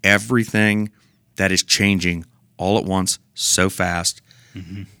think everything that is changing all at once so fast,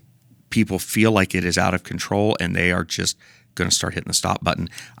 people feel like it is out of control and they are just going to start hitting the stop button.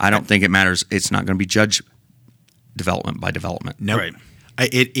 I don't think it matters. It's not going to be judged development by development. No, Right.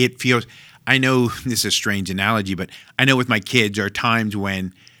 It feels. I know this is a strange analogy, but I know with my kids there are times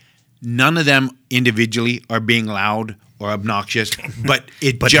when none of them individually are being loud or obnoxious, but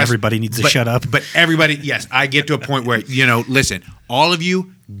everybody needs to shut up. But everybody, yes, I get to a point where listen, all of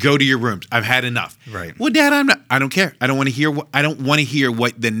you go to your rooms. I've had enough. Right. Well, Dad, I don't care. I don't want to hear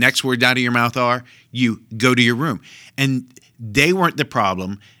what the next words out of your mouth are. You go to your room. And they weren't the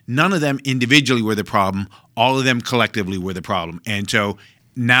problem. None of them individually were the problem. All of them collectively were the problem. And so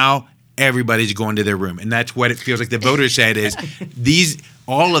now everybody's going to their room. And that's what it feels like the voters said is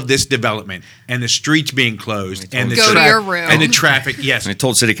all of this development and the streets being closed and the Go to your room. And the traffic, yes. And they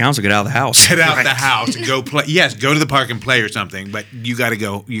told city council, get out of the house. Get out the house and go play. Yes, go to the park and play or something, but you got to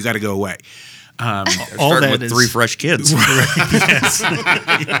go. You got to go away. All that with is- 3 fresh kids. Yes.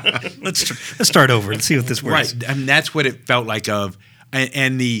 Let's start over and see if this works. Right. I mean, that's what it felt like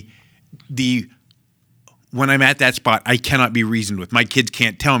and the when I'm at that spot, I cannot be reasoned with. My kids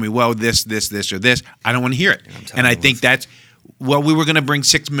can't tell me, well, this, or this. I don't want to hear it. And I think that's, well, we were going to bring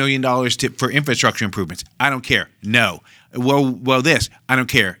 $6 million for infrastructure improvements. I don't care. No. Well, this. I don't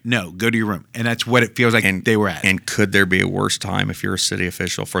care. No. Go to your room. And that's what it feels like they were at. And could there be a worse time if you're a city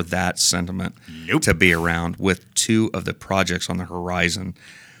official for that sentiment to be around with 2 of the projects on the horizon?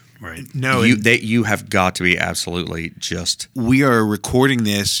 Right. No. You have got to be absolutely just. We are recording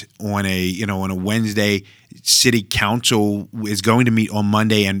this on a Wednesday. City Council is going to meet on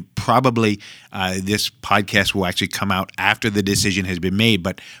Monday, and probably this podcast will actually come out after the decision has been made.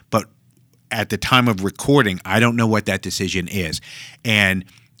 But at the time of recording, I don't know what that decision is, and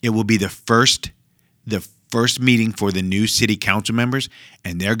it will be the first meeting for the new city council members,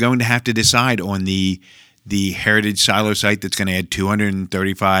 and they're going to have to decide on the Heritage Silo site that's going to add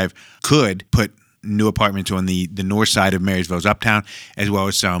 235, could put new apartments on the north side of Marysville's Uptown, as well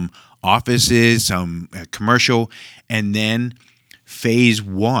as some offices, some commercial, and then phase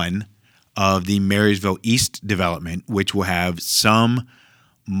 1 of the Marysville East development, which will have some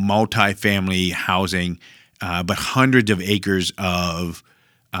multifamily housing, but hundreds of acres of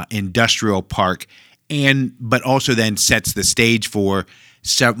industrial park, but also then sets the stage for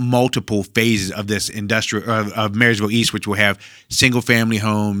multiple phases of this industrial of Marysville East, which will have single family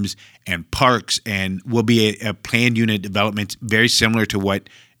homes and parks, and will be a planned unit development very similar to what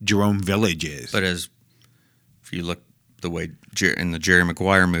Jerome Village is. But if you look the way in the Jerry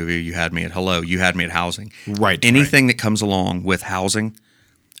Maguire movie, you had me at hello, you had me at housing. Right. Anything that comes along with housing,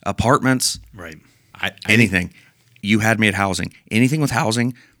 apartments, Right. anything, you had me at housing. Anything with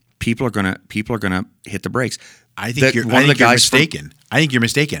housing, people are gonna hit the brakes. I think you're mistaken. I think you're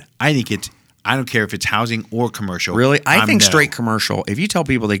mistaken. I think I don't care if it's housing or commercial. Really? I think no. straight commercial. If you tell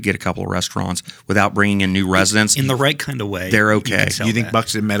people they get a couple of restaurants without bringing in new residents in the right kind of way, they're okay. You think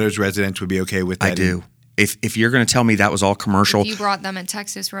Buxton Meadows residents would be okay with that? I do. If you're going to tell me that was all commercial, If you brought them a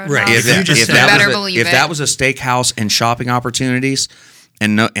Texas Roadhouse, Right. if that was a steakhouse and shopping opportunities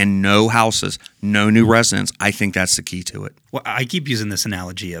and no houses, no new residents, I think that's the key to it. Well, I keep using this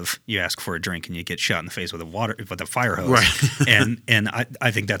analogy of you ask for a drink and you get shot in the face with a fire hose, right? and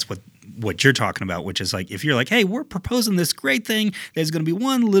I think that's what you're talking about, which is like if you're like, hey, we're proposing this great thing, there's going to be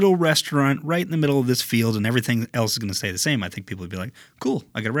one little restaurant right in the middle of this field, and everything else is going to stay the same. I think people would be like, cool,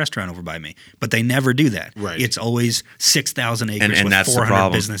 I got a restaurant over by me, but they never do that. Right. It's always 6,000 acres and with that's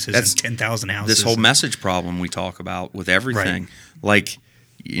 400 businesses that's and 10,000 houses. This whole message problem we talk about with everything, like.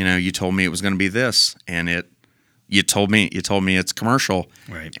 You told me it was going to be this, and you told me it's commercial,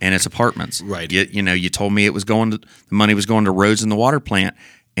 right? And it's apartments, right? You told me the money was going to roads and the water plant,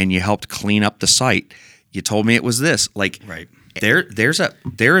 and you helped clean up the site. You told me it was this, like, right?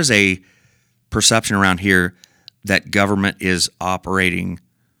 There is a perception around here that government is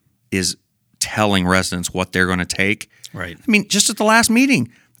telling residents what they're going to take, right? I mean, just at the last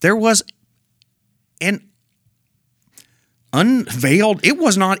meeting, there was an unveiled, it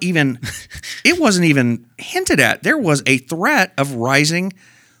wasn't even hinted at. There was a threat of rising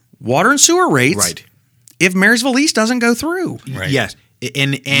water and sewer rates if Marysville East doesn't go through. Right. Yes.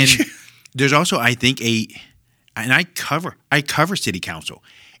 And there's also, I think, and I cover city council,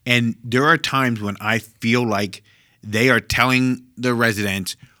 and there are times when I feel like they are telling the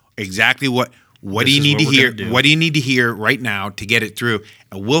residents exactly what do you need to hear? What do you need to hear right now to get it through?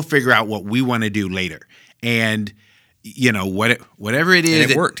 And we'll figure out what we want to do later. And whatever it is,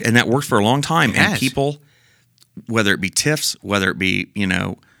 and it worked, and that worked for a long time. Yes. And people, whether it be TIFs, whether it be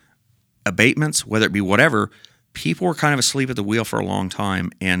abatements, whether it be whatever, people were kind of asleep at the wheel for a long time,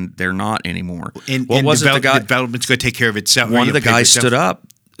 and they're not anymore. Development's going to take care of itself. One of the guys stood up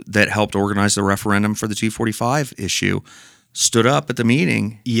that helped organize the referendum for the 245 issue. Stood up at the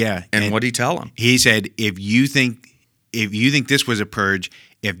meeting, and what did he tell him? He said, "If you think this was a purge,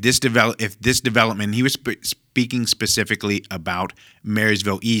 if this development," he was speaking specifically about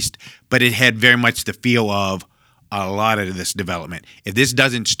Marysville East, but it had very much the feel of a lot of this development. If this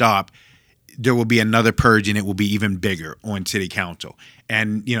doesn't stop, there will be another purge, and it will be even bigger on city council.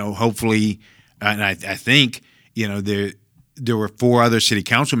 And hopefully, and I think there were 4 other city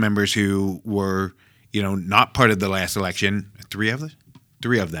council members who were not part of the last election. 3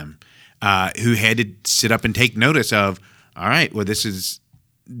 of them who had to sit up and take notice of, all right, well, this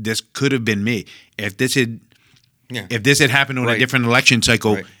could have been me. If this had happened on a different election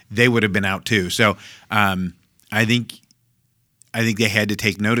cycle, they would have been out too. So I think they had to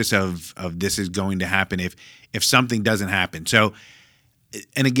take notice of this is going to happen if something doesn't happen. So,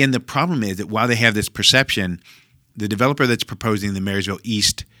 and again, the problem is that while they have this perception, the developer that's proposing the Marysville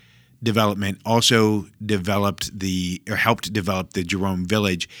East development also helped develop the Jerome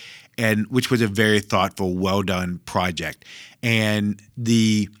Village, and which was a very thoughtful, well done project. And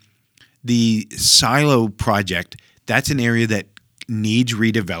the Silo project, that's an area that needs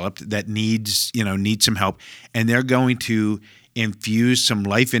redeveloped, that needs some help, and they're going to infuse some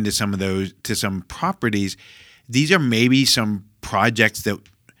life into some of those, to some properties. These are maybe some projects that,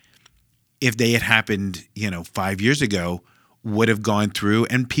 if they had happened 5 years ago, would have gone through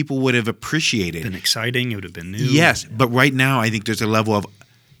and people would have appreciated. Been exciting. It would have been new. Yes, but right now I think there's a level of,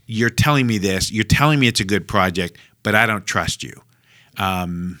 you're telling me this, you're telling me it's a good project, but I don't trust you.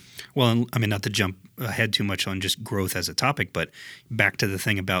 Well, I mean, not to jump ahead too much on just growth as a topic, but back to the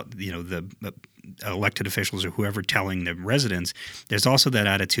thing about the elected officials or whoever telling the residents, there's also that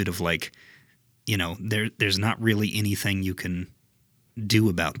attitude of like, there's not really anything you can do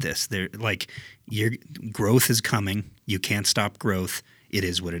about this. They're like, your growth is coming. You can't stop growth. It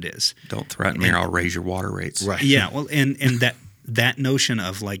is what it is. Don't threaten me or I'll raise your water rates. Right. Yeah. Well, and that notion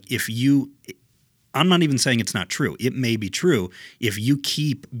of like, I'm not even saying it's not true. It may be true. If you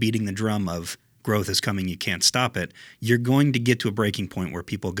keep beating the drum of growth is coming, you can't stop it, you're going to get to a breaking point where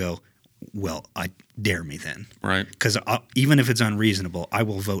people go, well, dare me then. Right. Because even if it's unreasonable, I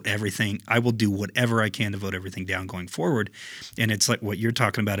will vote everything. I will do whatever I can to vote everything down going forward. And it's like what you're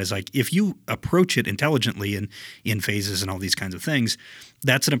talking about is like, if you approach it intelligently and in phases and all these kinds of things,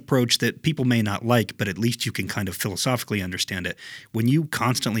 that's an approach that people may not like, but at least you can kind of philosophically understand it. When you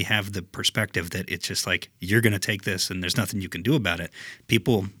constantly have the perspective that it's just like, you're going to take this and there's nothing you can do about it,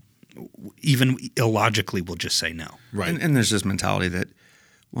 people even illogically will just say no. Right. And there's this mentality that,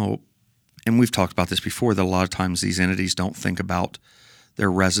 well, and we've talked about this before, that a lot of times these entities don't think about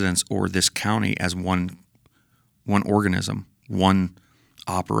their residents or this county as one organism, one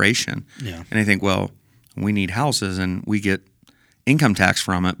operation. Yeah. And I think, well, we need houses and we get income tax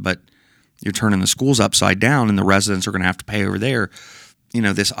from it, but you're turning the schools upside down and the residents are going to have to pay over there.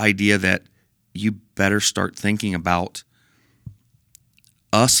 This idea that you better start thinking about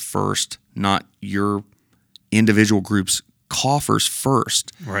us first, not your individual group's coffers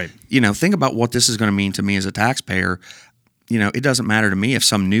first. Right. Think about what this is going to mean to me as a taxpayer. It doesn't matter to me if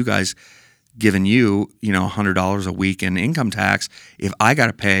some new guy's giving you, $100 a week in income tax, if I got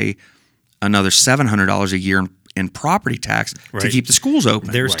to pay another $700 a year in property tax to keep the schools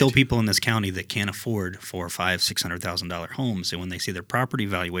open. There are still people in this county that can't afford $400,000, $500,000, $600,000 homes, and when they see their property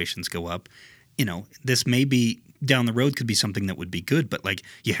valuations go up, this may be down the road could be something that would be good, but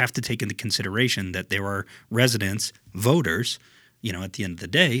you have to take into consideration that there are residents, voters, at the end of the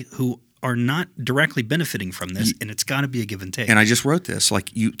day, who are not directly benefiting from this, and it's got to be a give and take. And I just wrote this,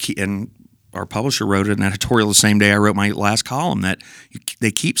 and our publisher wrote an editorial the same day I wrote my last column, that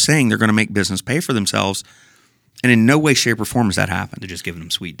they keep saying they're going to make business pay for themselves, and in no way, shape, or form has that happened. They're just giving them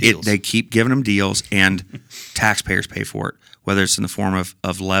sweet deals. They keep giving them deals, and taxpayers pay for it, whether it's in the form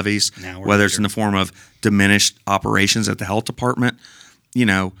of levies, whether it's in the form of diminished operations at the health department.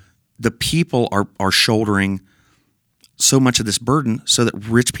 The people are shouldering so much of this burden so that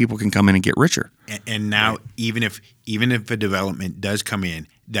rich people can come in and get richer. And now, even if a development does come in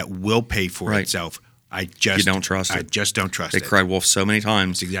that will pay for itself, you don't trust it. I just don't trust it. They cried wolf so many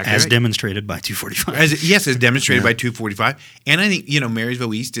times. That's exactly as right. demonstrated by 245. As demonstrated by 245. And I think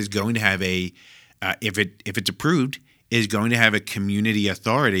Marysville East is going to have if it's approved, is going to have a community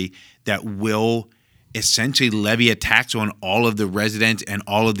authority that will essentially levy a tax on all of the residents and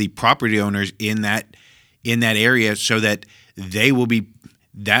all of the property owners in that area, so that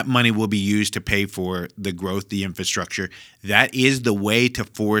that money will be used to pay for the growth, the infrastructure. That is the way to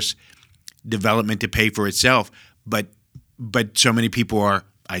force development to pay for itself. But so many people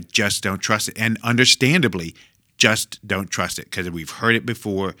I just don't trust it, and understandably just don't trust it, because we've heard it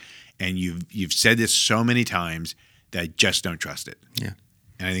before, and you've said this so many times that I just don't trust it. Yeah,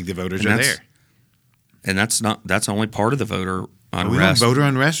 and I think the voters are there. And that's only part of the voter unrest. Are we on voter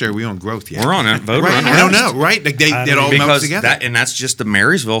unrest, or are we on growth yet? We're on voter unrest. unrest. I don't know, right? It all melts together. And that's just the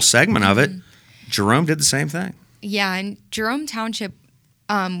Marysville segment of it. Jerome did the same thing. Yeah, and Jerome Township,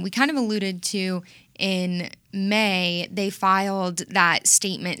 we kind of alluded to in May, they filed that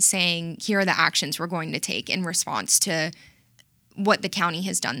statement saying, here are the actions we're going to take in response to what the county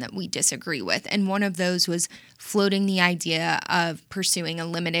has done that we disagree with. And one of those was floating the idea of pursuing a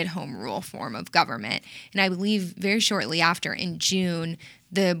limited home rule form of government. And I believe very shortly after, in June,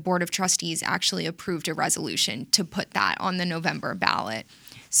 the Board of Trustees actually approved a resolution to put that on the November ballot.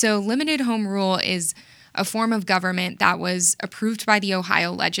 So limited home rule is a form of government that was approved by the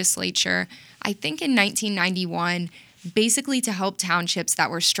Ohio legislature, I think in 1991, basically to help townships that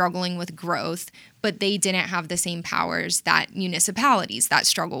were struggling with growth, but they didn't have the same powers that municipalities that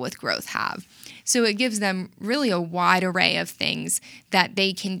struggle with growth have. So it gives them really a wide array of things that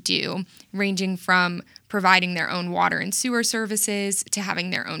they can do, ranging from providing their own water and sewer services to having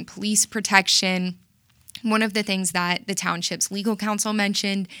their own police protection. One of the things that the township's legal counsel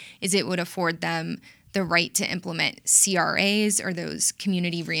mentioned is it would afford them the right to implement CRAs, or those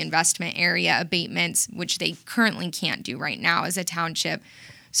community reinvestment area abatements, which they currently can't do right now as a township.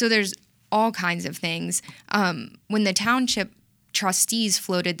 So there's all kinds of things. When the township trustees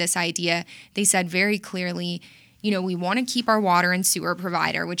floated this idea, they said very clearly, we want to keep our water and sewer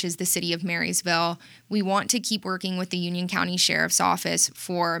provider, which is the city of Marysville. We want to keep working with the Union County Sheriff's Office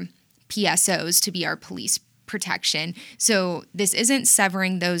for PSOs to be our police protection. So this isn't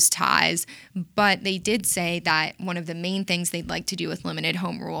severing those ties, but they did say that one of the main things they'd like to do with limited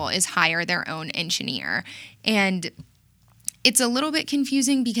home rule is hire their own engineer. And it's a little bit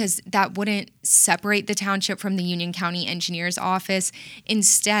confusing because that wouldn't separate the township from the Union County Engineer's Office.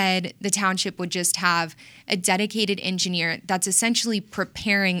 Instead, the township would just have a dedicated engineer that's essentially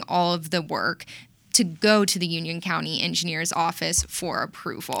preparing all of the work to go to the Union County Engineer's Office for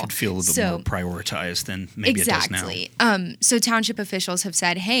approval. It'd feel a little bit more prioritized than maybe it does now. Exactly. So township officials have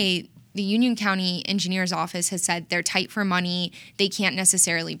said, hey, the Union County Engineer's Office has said they're tight for money. They can't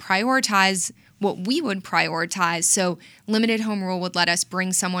necessarily prioritize what we would prioritize. So limited home rule would let us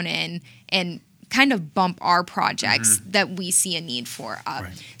bring someone in and kind of bump our projects that we see a need for up.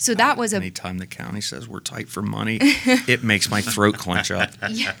 Right. So that was anytime the county says we're tight for money, it makes my throat clench up.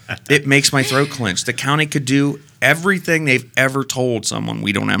 Yeah. It makes my throat clench. The county could do everything they've ever told someone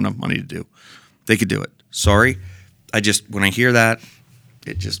we don't have enough money to do. They could do it. Sorry. When I hear that,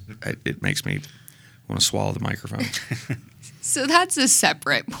 it makes me, want to swallow the microphone. So that's a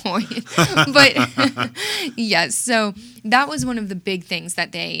separate point. But yes, so that was one of the big things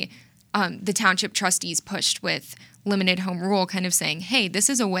that the township trustees pushed with limited home rule, kind of saying, hey, this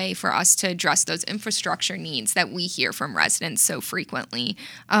is a way for us to address those infrastructure needs that we hear from residents so frequently.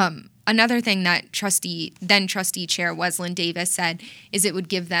 Another thing that trustee chair Weslin Davis said is it would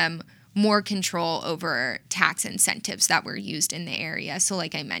give them more control over tax incentives that were used in the area. So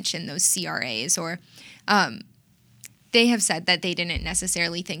like I mentioned, those CRAs or they have said that they didn't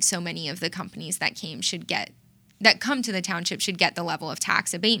necessarily think so many of the companies that come to the township should get the level of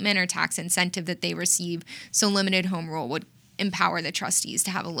tax abatement or tax incentive that they receive. So limited home rule would empower the trustees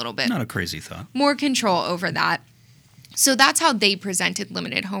to have a little bit Not a crazy thought. more control over that. So that's how they presented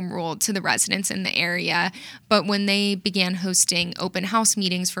limited home rule to the residents in the area. But when they began hosting open house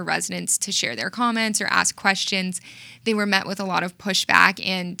meetings for residents to share their comments or ask questions, they were met with a lot of pushback,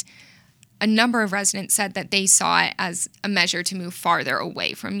 and a number of residents said that they saw it as a measure to move farther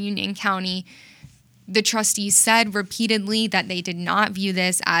away from Union County. The trustees said repeatedly that they did not view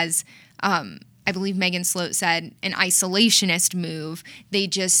this as, I believe Megan Sloat said, an isolationist move. They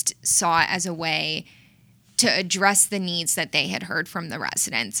just saw it as a way to address the needs that they had heard from the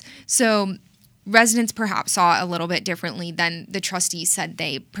residents. So residents perhaps saw it a little bit differently than the trustees said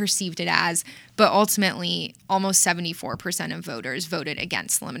they perceived it as, but ultimately almost 74% of voters voted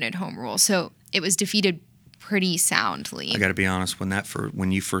against limited home rule. So it was defeated pretty soundly. I got to be honest,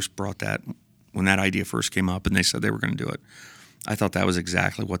 when you first brought that, when that idea first came up and they said they were going to do it, I thought that was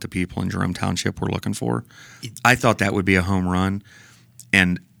exactly what the people in Jerome Township were looking for. I thought that would be a home run,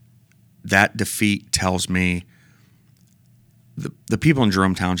 and that defeat tells me the people in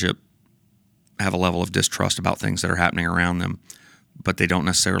Jerome Township have a level of distrust about things that are happening around them, but they don't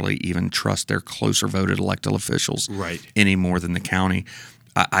necessarily even trust their closer voted elected officials any more than the county.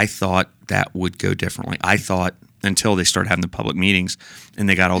 I thought that would go differently. I thought until they started having the public meetings and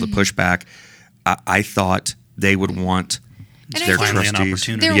they got all the pushback, I thought they would want their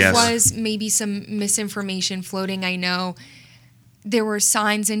trustees. There was maybe some misinformation floating. I know there were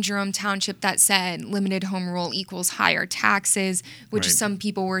signs in Jerome Township that said limited home rule equals higher taxes, which some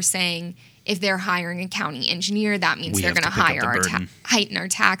people were saying if they're hiring a county engineer, that means they're going to heighten our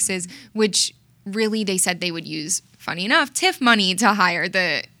taxes, which really they said they would use, funny enough, TIF money to hire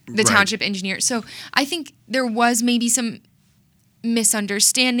the township engineer. So I think there was maybe some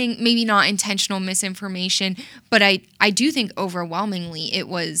misunderstanding, maybe not intentional misinformation, but I do think overwhelmingly it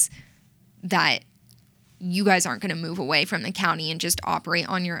was that you guys aren't going to move away from the county and just operate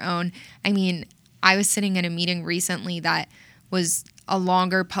on your own. I mean, I was sitting in a meeting recently that was a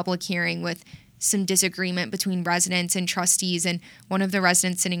longer public hearing with some disagreement between residents and trustees, and one of the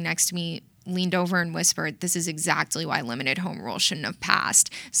residents sitting next to me leaned over and whispered, this is exactly why limited home rule shouldn't have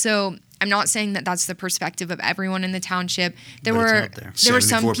passed. So I'm not saying that that's the perspective of everyone in the township. There were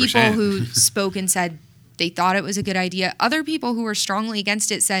some people who spoke and said they thought it was a good idea. Other people who were strongly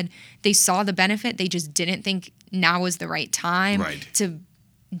against it said they saw the benefit. They just didn't think now was the right time to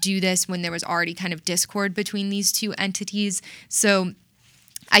do this when there was already kind of discord between these two entities. So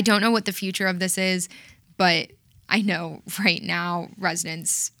I don't know what the future of this is, but I know right now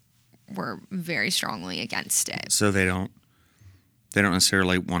residents were very strongly against it. So they don't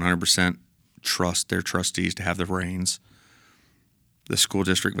necessarily 100% trust their trustees to have the reins. The school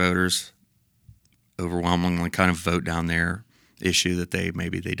district voters overwhelmingly kind of vote down their issue that they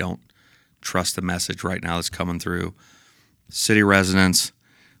don't trust the message right now that's coming through. City residents,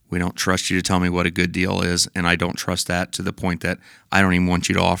 we don't trust you to tell me what a good deal is, and I don't trust that to the point that I don't even want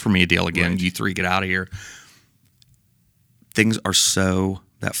you to offer me a deal again. You three get out of here. Things are so,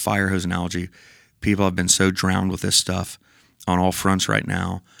 that fire hose analogy, people have been so drowned with this stuff on all fronts right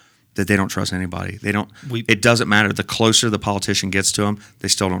now that they don't trust anybody. It doesn't matter. The closer the politician gets to them, they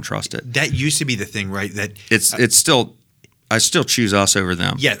still don't trust it. That used to be the thing, right? That it's still, I still choose us over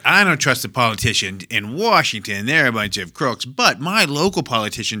them. Yeah, I don't trust the politician in Washington. They're a bunch of crooks. But my local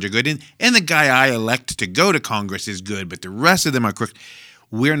politicians are good, and the guy I elect to go to Congress is good, but the rest of them are crooks.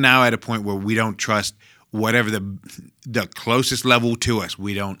 We're now at a point where we don't trust whatever the closest level to us.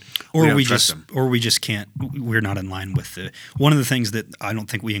 We don't trust them. Or we just can't. We're not in line with the. One of the things that I don't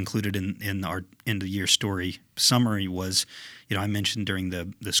think we included in our end of year story summary was, I mentioned during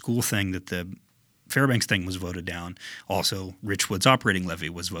the school thing that the Fairbanks thing was voted down. Also, Richwood's operating levy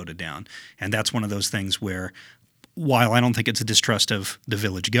was voted down, and that's one of those things where, while I don't think it's a distrust of the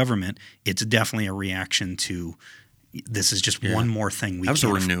village government, it's definitely a reaction to. This is just one more thing we can't. That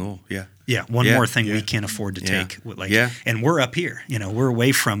was a renewal, more thing we can't afford to take. And we're up here, we're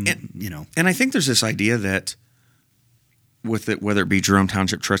away from, And I think there's this idea that with it, whether it be Jerome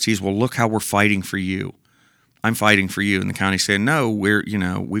Township trustees, well, look how we're fighting for you. I'm fighting for you. And the county saying, no,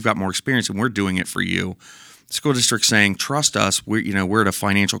 we've got more experience and we're doing it for you. The school district saying, trust us. We're at a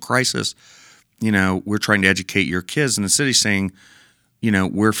financial crisis. We're trying to educate your kids. And the city saying,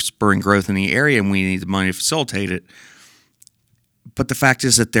 we're spurring growth in the area and we need the money to facilitate it. But the fact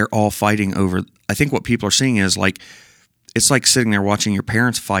is that they're all fighting over, I think what people are seeing is it's like sitting there watching your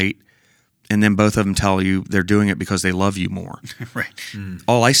parents fight and then both of them tell you they're doing it because they love you more. Right.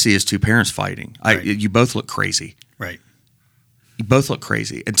 All I see is two parents fighting. Right. You both look crazy. Right. You both look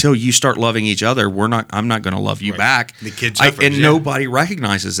crazy. Until you start loving each other, I'm not going to love you back. The kid suffers, and nobody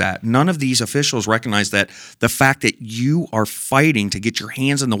recognizes that. None of these officials recognize that the fact that you are fighting to get your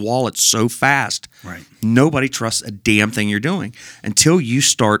hands in the wallet so fast. Right. Nobody trusts a damn thing you're doing until you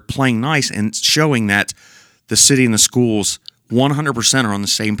start playing nice and showing that the city and the schools 100% are on the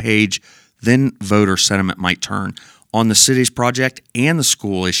same page. Then voter sentiment might turn on the city's project and the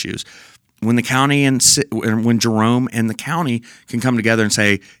school issues. When the county when Jerome and the county can come together and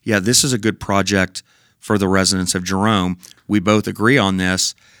say, yeah, this is a good project for the residents of Jerome. We both agree on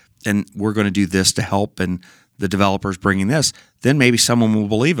this, and we're going to do this to help, and the developer's bringing this, then maybe someone will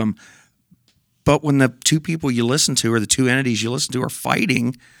believe them. But when the two people you listen to or the two entities you listen to are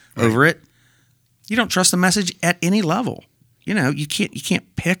fighting over it, you don't trust the message at any level. You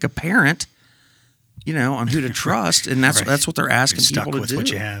can't pick a parent, on who to trust, and that's what they're asking people to with do.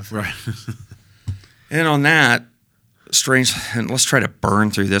 What you have, Right. And on that, strange, and let's try to burn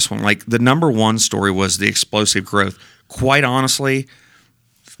through this one. Like the number one story was the explosive growth. Quite honestly,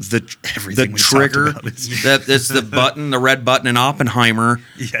 the trigger that's the button, the red button in Oppenheimer.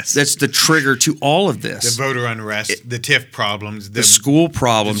 Yes, that's the trigger to all of this. The voter unrest, the TIF problems, the school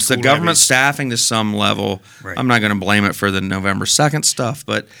problems, the government staffing to some level. Right. I'm not going to blame it for the November 2nd stuff,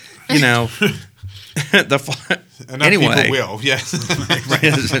 but anyway, people will, yes.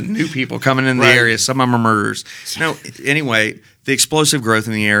 New people coming in the area. Some of them are murderers. No, anyway, the explosive growth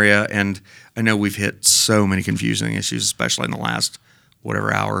in the area, and I know we've hit so many confusing issues, especially in the last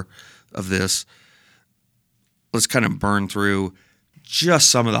whatever hour of this. Let's kind of burn through just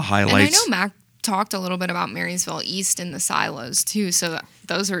some of the highlights. And I know Mac talked a little bit about Marysville East and the silos too, so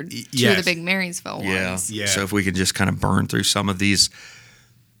those are two of the big Marysville ones. Yeah. So if we could just kind of burn through some of these.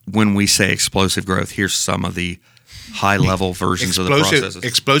 When we say explosive growth, here's some of the high-level versions of the processes.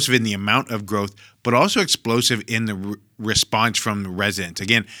 Explosive in the amount of growth, but also explosive in the response from the residents.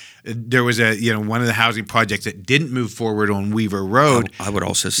 Again, there was one of the housing projects that didn't move forward on Weaver Road. I would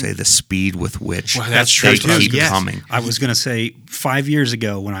also say the speed with which that's true too. Keep coming. I was going to say 5 years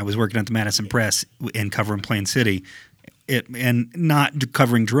ago when I was working at the Madison Press and covering Plain City, and not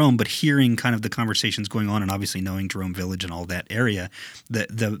covering Jerome, but hearing kind of the conversations going on, and obviously knowing Jerome Village and all that area,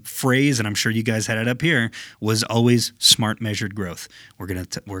 the phrase, and I'm sure you guys had it up here, was always smart, measured growth. We're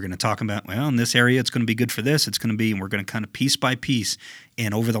gonna talk about, well, in this area, it's going to be good for this. It's going to be, and we're going to kind of piece by piece.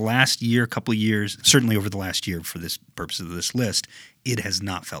 And over the last year, couple of years, certainly over the last year, for this purpose of this list, it has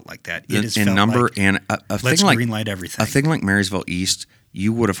not felt like that. It has felt like and let's greenlight everything. A thing like Marysville East,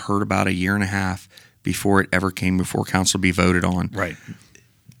 you would have heard about a year and a half before it ever came before council to be voted on. Right.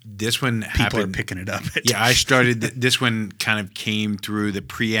 This one People happened. are picking it up. I started. This one kind of came through. The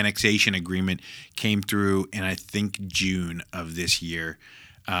pre-annexation agreement came through in, I think, June of this year.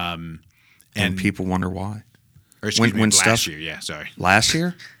 And people wonder why. Or excuse me, last year. Yeah, sorry. Last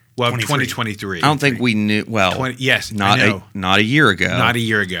year? Well, 2023. I don't think we knew. Well, yes, not a year ago. Not a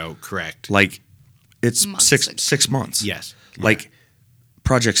year ago, correct. Like, it's six months. Yes. Like,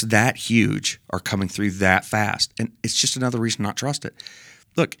 projects that huge are coming through that fast. And it's just another reason not to trust it.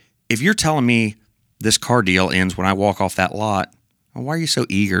 Look, if you're telling me this car deal ends when I walk off that lot, well, why are you so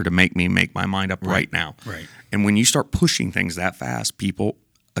eager to make me make my mind up right now? Right. And when you start pushing things that fast, people,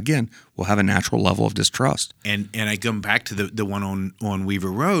 again, will have a natural level of distrust. And I come back to the one on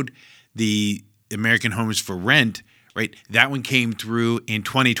Weaver Road, the American Homes for Rent, right? That one came through in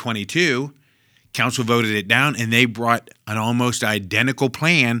 2022. Council voted it down, and they brought an almost identical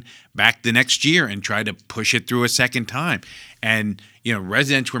plan back the next year and tried to push it through a second time. And,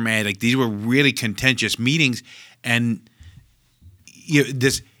 residents were mad. Like, these were really contentious meetings. And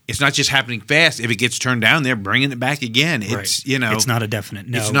it's not just happening fast. If it gets turned down, they're bringing it back again. It's, it's not a definite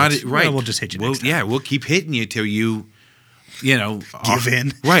no. It's not right. Well, we'll just hit you next time. Yeah, we'll keep hitting you till you give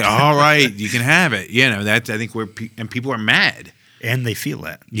in. Right. All right. You can have it. That's, I think, and people are mad. And they feel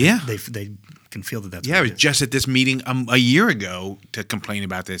that. Yeah. They can feel that that's I was just at this meeting a year ago to complain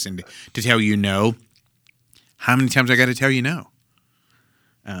about this and to tell you no. How many times I got to tell you no?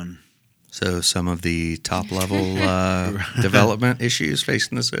 So some of the top level development issues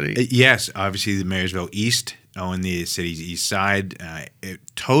facing the city. Yes, obviously the Marysville East on the city's east side.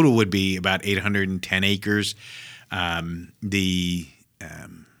 Total would be about 810 acres. The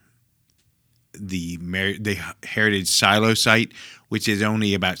Heritage Silo site, which is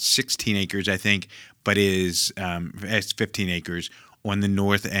only about 16 acres, I think, but it's 15 acres on the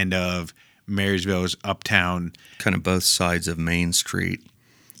north end of Marysville's uptown. Kind of both sides of Main Street,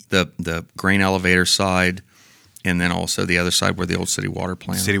 the grain elevator side, and then also the other side where the old city water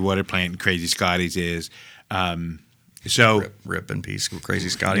plant. City water plant and Crazy Scotty's is. So rip in peace, Crazy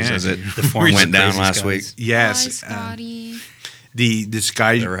Scotty's Yeah. as it The former went down Crazy last Scotty's. week. yes, Hi, Scotty. the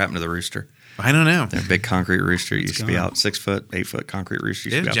Sky. Whatever happened to the rooster? I don't know. Their big concrete rooster used to be gone. out 6 foot, 8 foot concrete rooster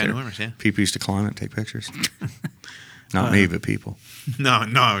used It to be was out ginormous, there. yeah. People used to climb it and take pictures. Not me, but people. No,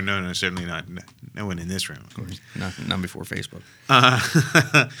 certainly not. No one in this room, of course. None before Facebook.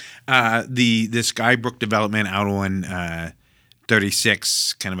 The Skybrook development out on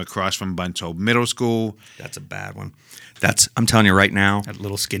 36, kind of across from Buntsole Middle School. That's a bad one. I'm telling you right now. That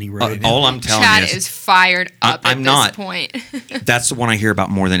little skinny road. All I'm telling Chad you is fired up I'm at not. this point. That's the one I hear about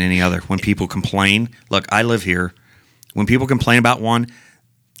more than any other. When people complain, look, I live here. When people complain about one,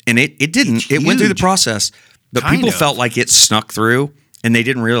 and it didn't, It's it went through the huge. process, but Kind people of. felt like it snuck through, and they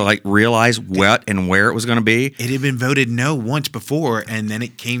didn't really realize what and where it was going to be. It had been voted no once before, and then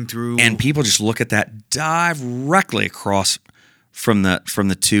it came through. And people just look at that directly across from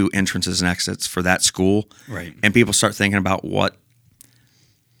the two entrances and exits for that school, Right. And people start thinking about what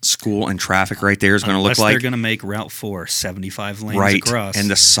school and traffic right there is going to look Unless like. they're going to make Route 4 75 lanes Right, across.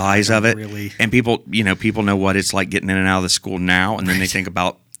 and the size of it, really- and people know what it's like getting in and out of the school now, and then they think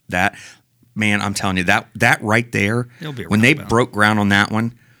about that. Man, I'm telling you that right there, It'll be a when they roundabout. broke ground on that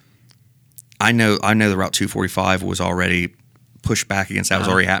one, I know the Route 245 was already pushed back against that, was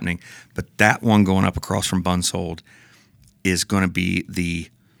already happening, but that one going up across from Bunsold is going to be the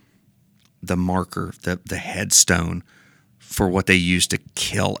marker, the headstone for what they used to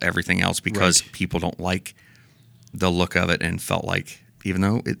kill everything else, because Right. people don't like the look of it and felt like, even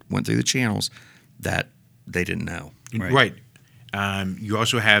though it went through the channels, that they didn't know. Right. You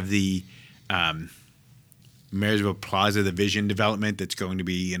also have the Marysville Plaza, the Vision development that's going to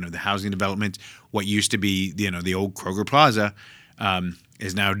be, the housing development. What used to be, the old Kroger Plaza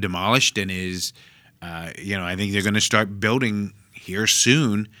is now demolished and is, I think they're going to start building here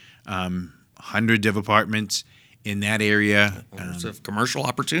soon hundreds of apartments in that area. Lots of commercial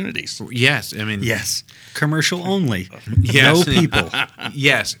opportunities. Yes, I mean, Yes. Commercial only. Yes. No people.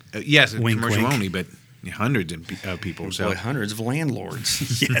 yes, Wink, commercial wink. only, but hundreds of people. So Boy, hundreds of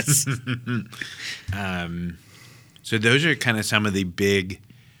landlords. Yes. So those are kind of some of the big,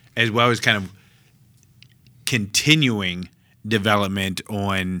 as well as kind of continuing development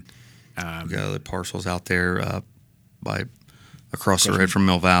on. We got other parcels out there by across the road from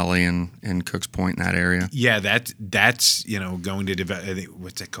Mill Valley and Cooks Point in that area. Yeah, that's going to develop.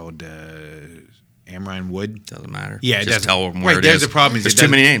 What's that called? Amrine Wood. Doesn't matter. Yeah, it just doesn't. tell them where Right, it there's is. the problem is There's it too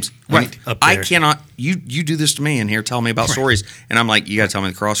many doesn't- names. Right. Up I there. cannot. You do this to me in here. Tell me about stories, and I'm like, you got to tell me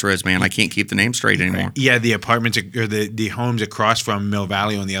the crossroads, man. I can't keep the name straight anymore. Yeah, the apartments or the homes across from Mill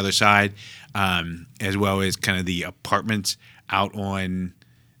Valley on the other side, as well as kind of the apartments out on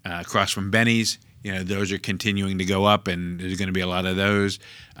across from Benny's. Those are continuing to go up, and there's going to be a lot of those.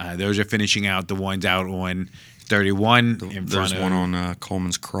 Those are finishing out the ones out on 31 in There's front of. one on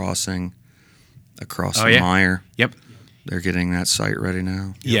Coleman's Crossing across Oh, from yeah? Meyer. Yep. They're getting that site ready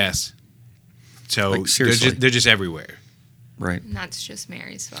now. Yes. So Like, seriously. they're just everywhere. Right. And that's just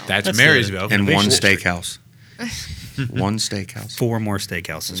Marysville. That's That's Marysville. And one Eventually- steakhouse. One steakhouse. 4 more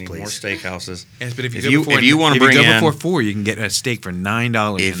steakhouses, We need please. more steakhouses. Yes, but if If you you- go before, if you wanna if you bring go in- before 4, you can get a steak for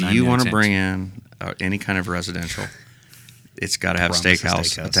 $9. If you want to bring in any kind of residential, it's got to have a Promise a steakhouse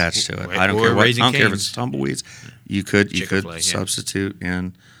steakhouse. attached to it. Right, I don't or care what. I Raising don't care if Cane's. it's tumbleweeds. You could Chick-fil-A, yeah. substitute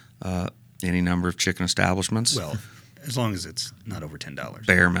in any number of chicken establishments. Well, as long as it's not over $10.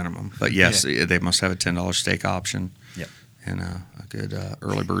 Bare minimum. But yes, they must have a $10 steak option. Yep. And a good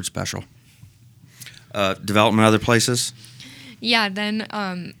early bird special. Development other places. Yeah, then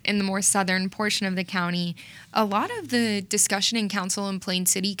in the more southern portion of the county, a lot of the discussion in council in Plain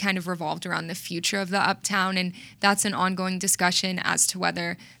City kind of revolved around the future of the uptown, and that's an ongoing discussion as to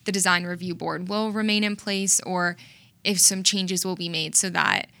whether the design review board will remain in place or if some changes will be made so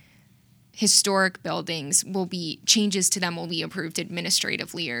that historic buildings changes to them will be approved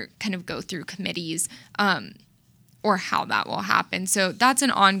administratively or kind of go through committees. Or how that will happen. So that's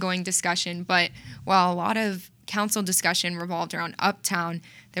an ongoing discussion. But while a lot of council discussion revolved around uptown,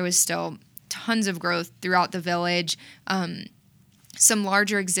 there was still tons of growth throughout the village. some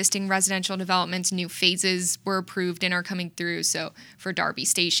larger existing residential developments, new phases were approved and are coming through. So for Darby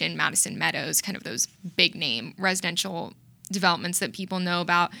Station, Madison Meadows, kind of those big name residential developments that people know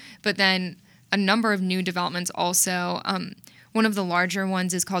about. But then a number of new developments also. One of the larger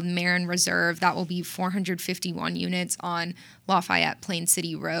ones is called Marin Reserve. That will be 451 units on Lafayette Plain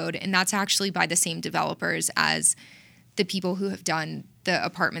City Road. And that's actually by the same developers as the people who have done the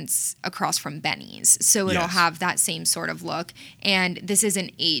apartments across from Benny's. So it'll have that same sort of look. And this is an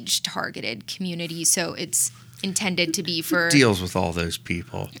age-targeted community, so it's intended to be for... Who deals with all those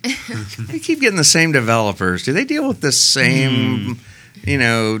people? They keep getting the same developers. Do they deal with the same,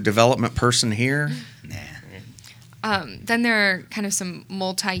 development person here? Then there are kind of some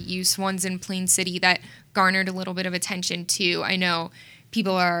multi-use ones in Plain City that garnered a little bit of attention too. I know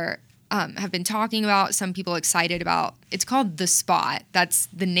people have been talking about, some people excited about. It's called The Spot. That's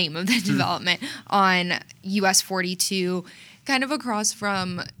the name of the development on US 42, kind of across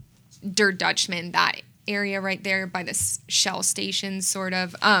from Der Dutchman, that area right there by the Shell station, sort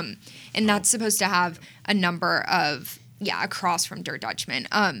of. And that's supposed to have a number of, across from Der Dutchman.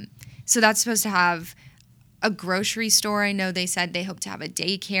 So that's supposed to have a grocery store. I know they said they hope to have a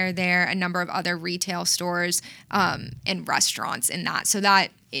daycare there, a number of other retail stores and restaurants in that. So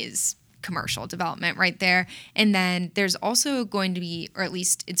that is commercial development right there. And then there's also going to be, or at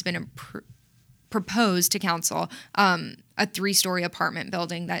least it's been proposed to council, a 3-story apartment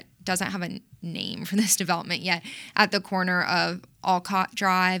building that doesn't have a name for this development yet at the corner of Alcott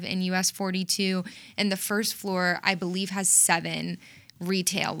Drive and US 42. And the first floor, I believe, has 7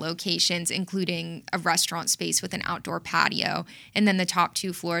 retail locations, including a restaurant space with an outdoor patio. And then the top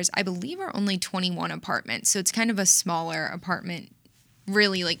 2 floors, I believe, are only 21 apartments. So it's kind of a smaller apartment,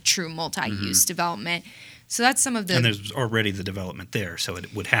 really like true multi-use development. So that's some of the... And there's already the development there, so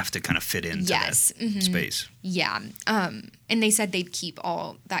it would have to kind of fit into that space. Yeah. And they said they'd keep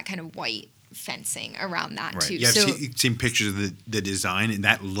all that kind of white fencing around that too. Yeah, so, I've seen pictures of the design, and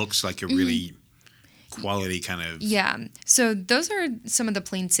that looks like a really... quality kind of... Yeah. So those are some of the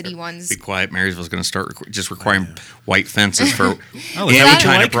Plain City ones. Be quiet. Marysville's going to start just requiring white fences for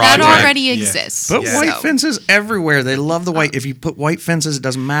that already exists. Put white fences everywhere. They love the white. If you put white fences, it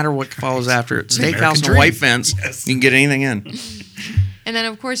doesn't matter what follows after it. Steakhouse and a white fence, you can get anything in. And then,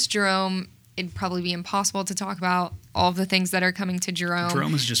 of course, Jerome, it'd probably be impossible to talk about all of the things that are coming to Jerome.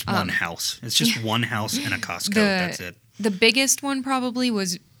 Jerome is just one house. It's just one house and a Costco. That's it. The biggest one probably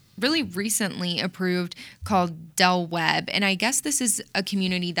was really recently approved, called Del Webb. And I guess this is a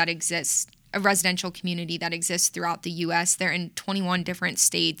community that exists, a residential community that exists throughout the U.S. They're in 21 different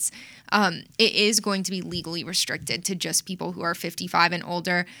states. It is going to be legally restricted to just people who are 55 and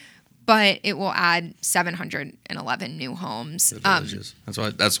older, but it will add 711 new homes. The Villages.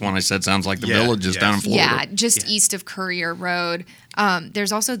 That's one I said sounds like the Villages down in Florida. Yeah, just east of Courier Road.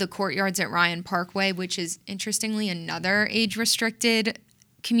 There's also the Courtyards at Ryan Parkway, which is, interestingly, another age-restricted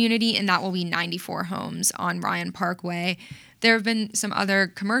community, and that will be 94 homes on Ryan Parkway. There have been some other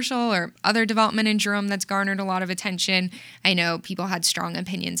commercial or other development in Jerome that's garnered a lot of attention. I know people had strong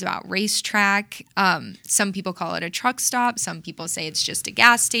opinions about Racetrack. Some people call it a truck stop. Some people say it's just a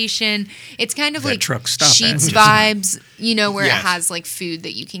gas station. It's kind of that like truck stop Sheets vibes, where it has like food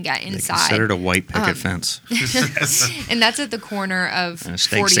that you can get inside. They considered a white picket fence. And that's at the corner of and a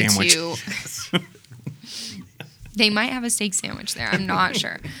steak 42. They might have a steak sandwich there. I'm not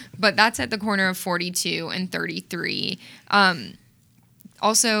sure. But that's at the corner of 42 and 33.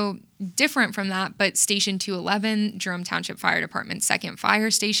 Also different from that, but Station 211, Jerome Township Fire Department's second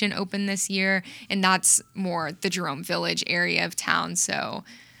fire station, opened this year. And that's more the Jerome Village area of town. So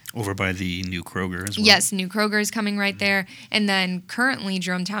over by the new Kroger as well. Yes, new Kroger is coming right there. And then currently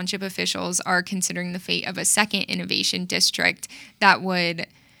Jerome Township officials are considering the fate of a second innovation district that would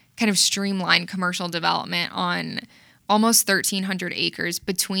kind of streamline commercial development on almost 1,300 acres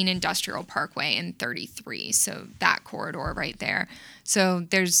between Industrial Parkway and 33. So that corridor right there. So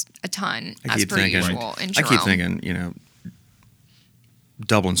there's a ton, as per usual, in Jerome. I keep thinking,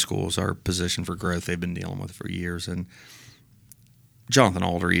 Dublin schools are positioned for growth. They've been dealing with it for years. And Jonathan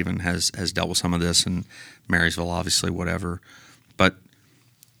Alder even has dealt with some of this, and Marysville, obviously, whatever. But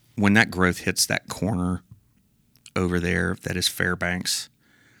when that growth hits that corner over there that is Fairbanks,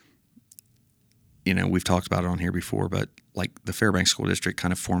 we've talked about it on here before, but like the Fairbanks School District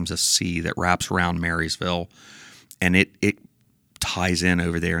kind of forms a C that wraps around Marysville, and it ties in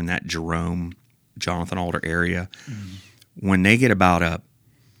over there in that Jerome, Jonathan Alder area. Mm-hmm. When they get about a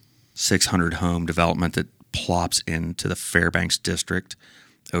 600 home development that plops into the Fairbanks district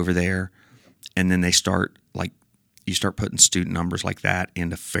over there, and then they start you start putting student numbers like that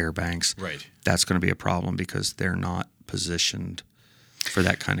into Fairbanks. Right. That's going to be a problem because they're not positioned for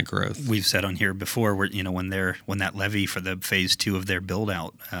that kind of growth. We've said on here before, where when that levy for the phase 2 of their build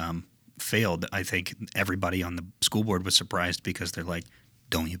out failed, I think everybody on the school board was surprised because they're like,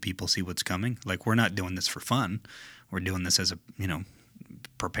 "Don't you people see what's coming? Like, we're not doing this for fun. We're doing this as a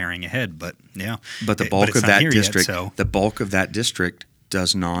preparing ahead." But yeah, but the bulk of that district, the bulk of that district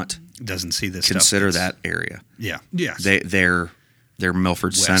doesn't see this. Consider that area. Yeah, yeah. They're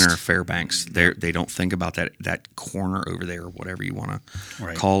Milford West. Center, Fairbanks. They don't think about that corner over there, or whatever you want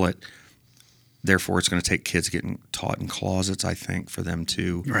to call it. Therefore, it's going to take kids getting taught in closets, I think, for them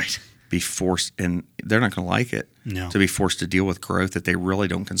to be forced, and they're not going to like it, to be forced to deal with growth that they really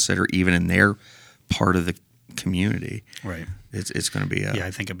don't consider even in their part of the community. Right. It's going to be I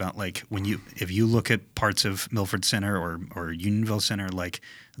think about like if you look at parts of Milford Center or Unionville Center, like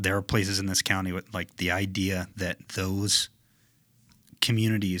there are places in this county with like the idea that those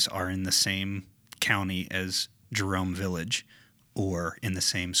communities are in the same county as Jerome Village or in the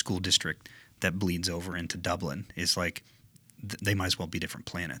same school district that bleeds over into Dublin is like they might as well be different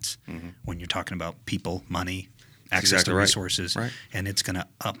planets when you're talking about people, money, access to resources, and it's going to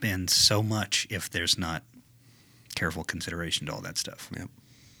upend so much if there's not careful consideration to all that stuff.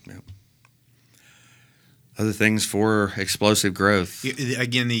 Yep. Other things for explosive growth.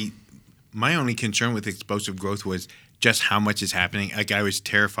 Again, my only concern with explosive growth was just how much is happening. Like, I was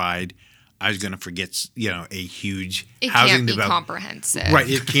terrified I was going to forget, a huge housing development. It can't be comprehensive. Right,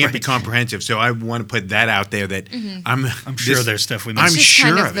 it can't be comprehensive. So I want to put that out there that I'm sure there's stuff we missed. I'm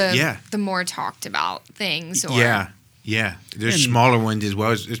sure of it, the more talked about things. Or, yeah. There's smaller ones as well.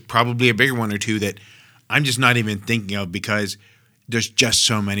 There's probably a bigger one or two that I'm just not even thinking of because there's just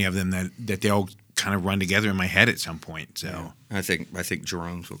so many of them that they all kind of run together in my head at some point. So I think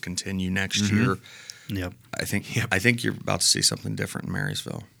Jerome's will continue next year. Yep. I think you're about to see something different in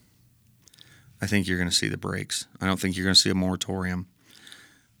Marysville. I think you're going to see the breaks. I don't think you're going to see a moratorium,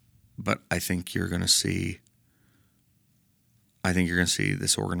 but I think you're going to see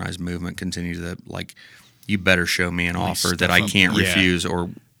this organized movement continue to, like, you better show me an offer that I can't refuse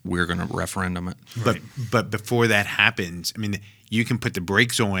or we're going to referendum it. But before that happens, I mean, you can put the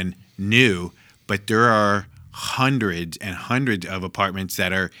brakes on new, but there are hundreds and hundreds of apartments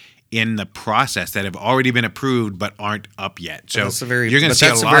that are in the process that have already been approved but aren't up yet. So you're going to see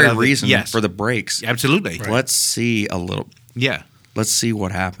a lot of reason for the breaks. Absolutely. Right. Let's see a little. Yeah. Let's see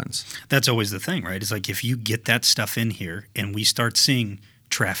what happens. That's always the thing, right? It's like if you get that stuff in here and we start seeing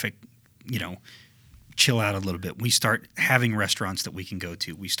traffic, chill out a little bit. We start having restaurants that we can go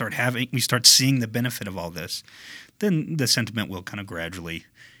to. We start seeing the benefit of all this. Then the sentiment will kind of gradually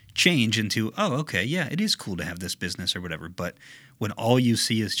change into, oh, okay, yeah, it is cool to have this business or whatever. But when all you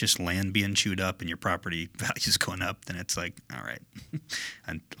see is just land being chewed up and your property values going up, then it's like, all right,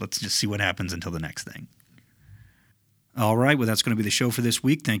 and let's just see what happens until the next thing. All right, well, that's going to be the show for this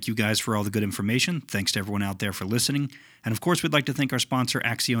week. Thank you guys for all the good information. Thanks to everyone out there for listening. And, of course, we'd like to thank our sponsor,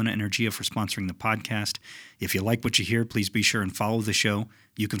 Acciona Energia, for sponsoring the podcast. If you like what you hear, please be sure and follow the show.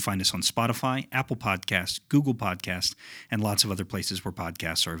 You can find us on Spotify, Apple Podcasts, Google Podcasts, and lots of other places where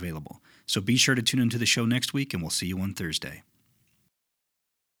podcasts are available. So be sure to tune into the show next week, and we'll see you on Thursday.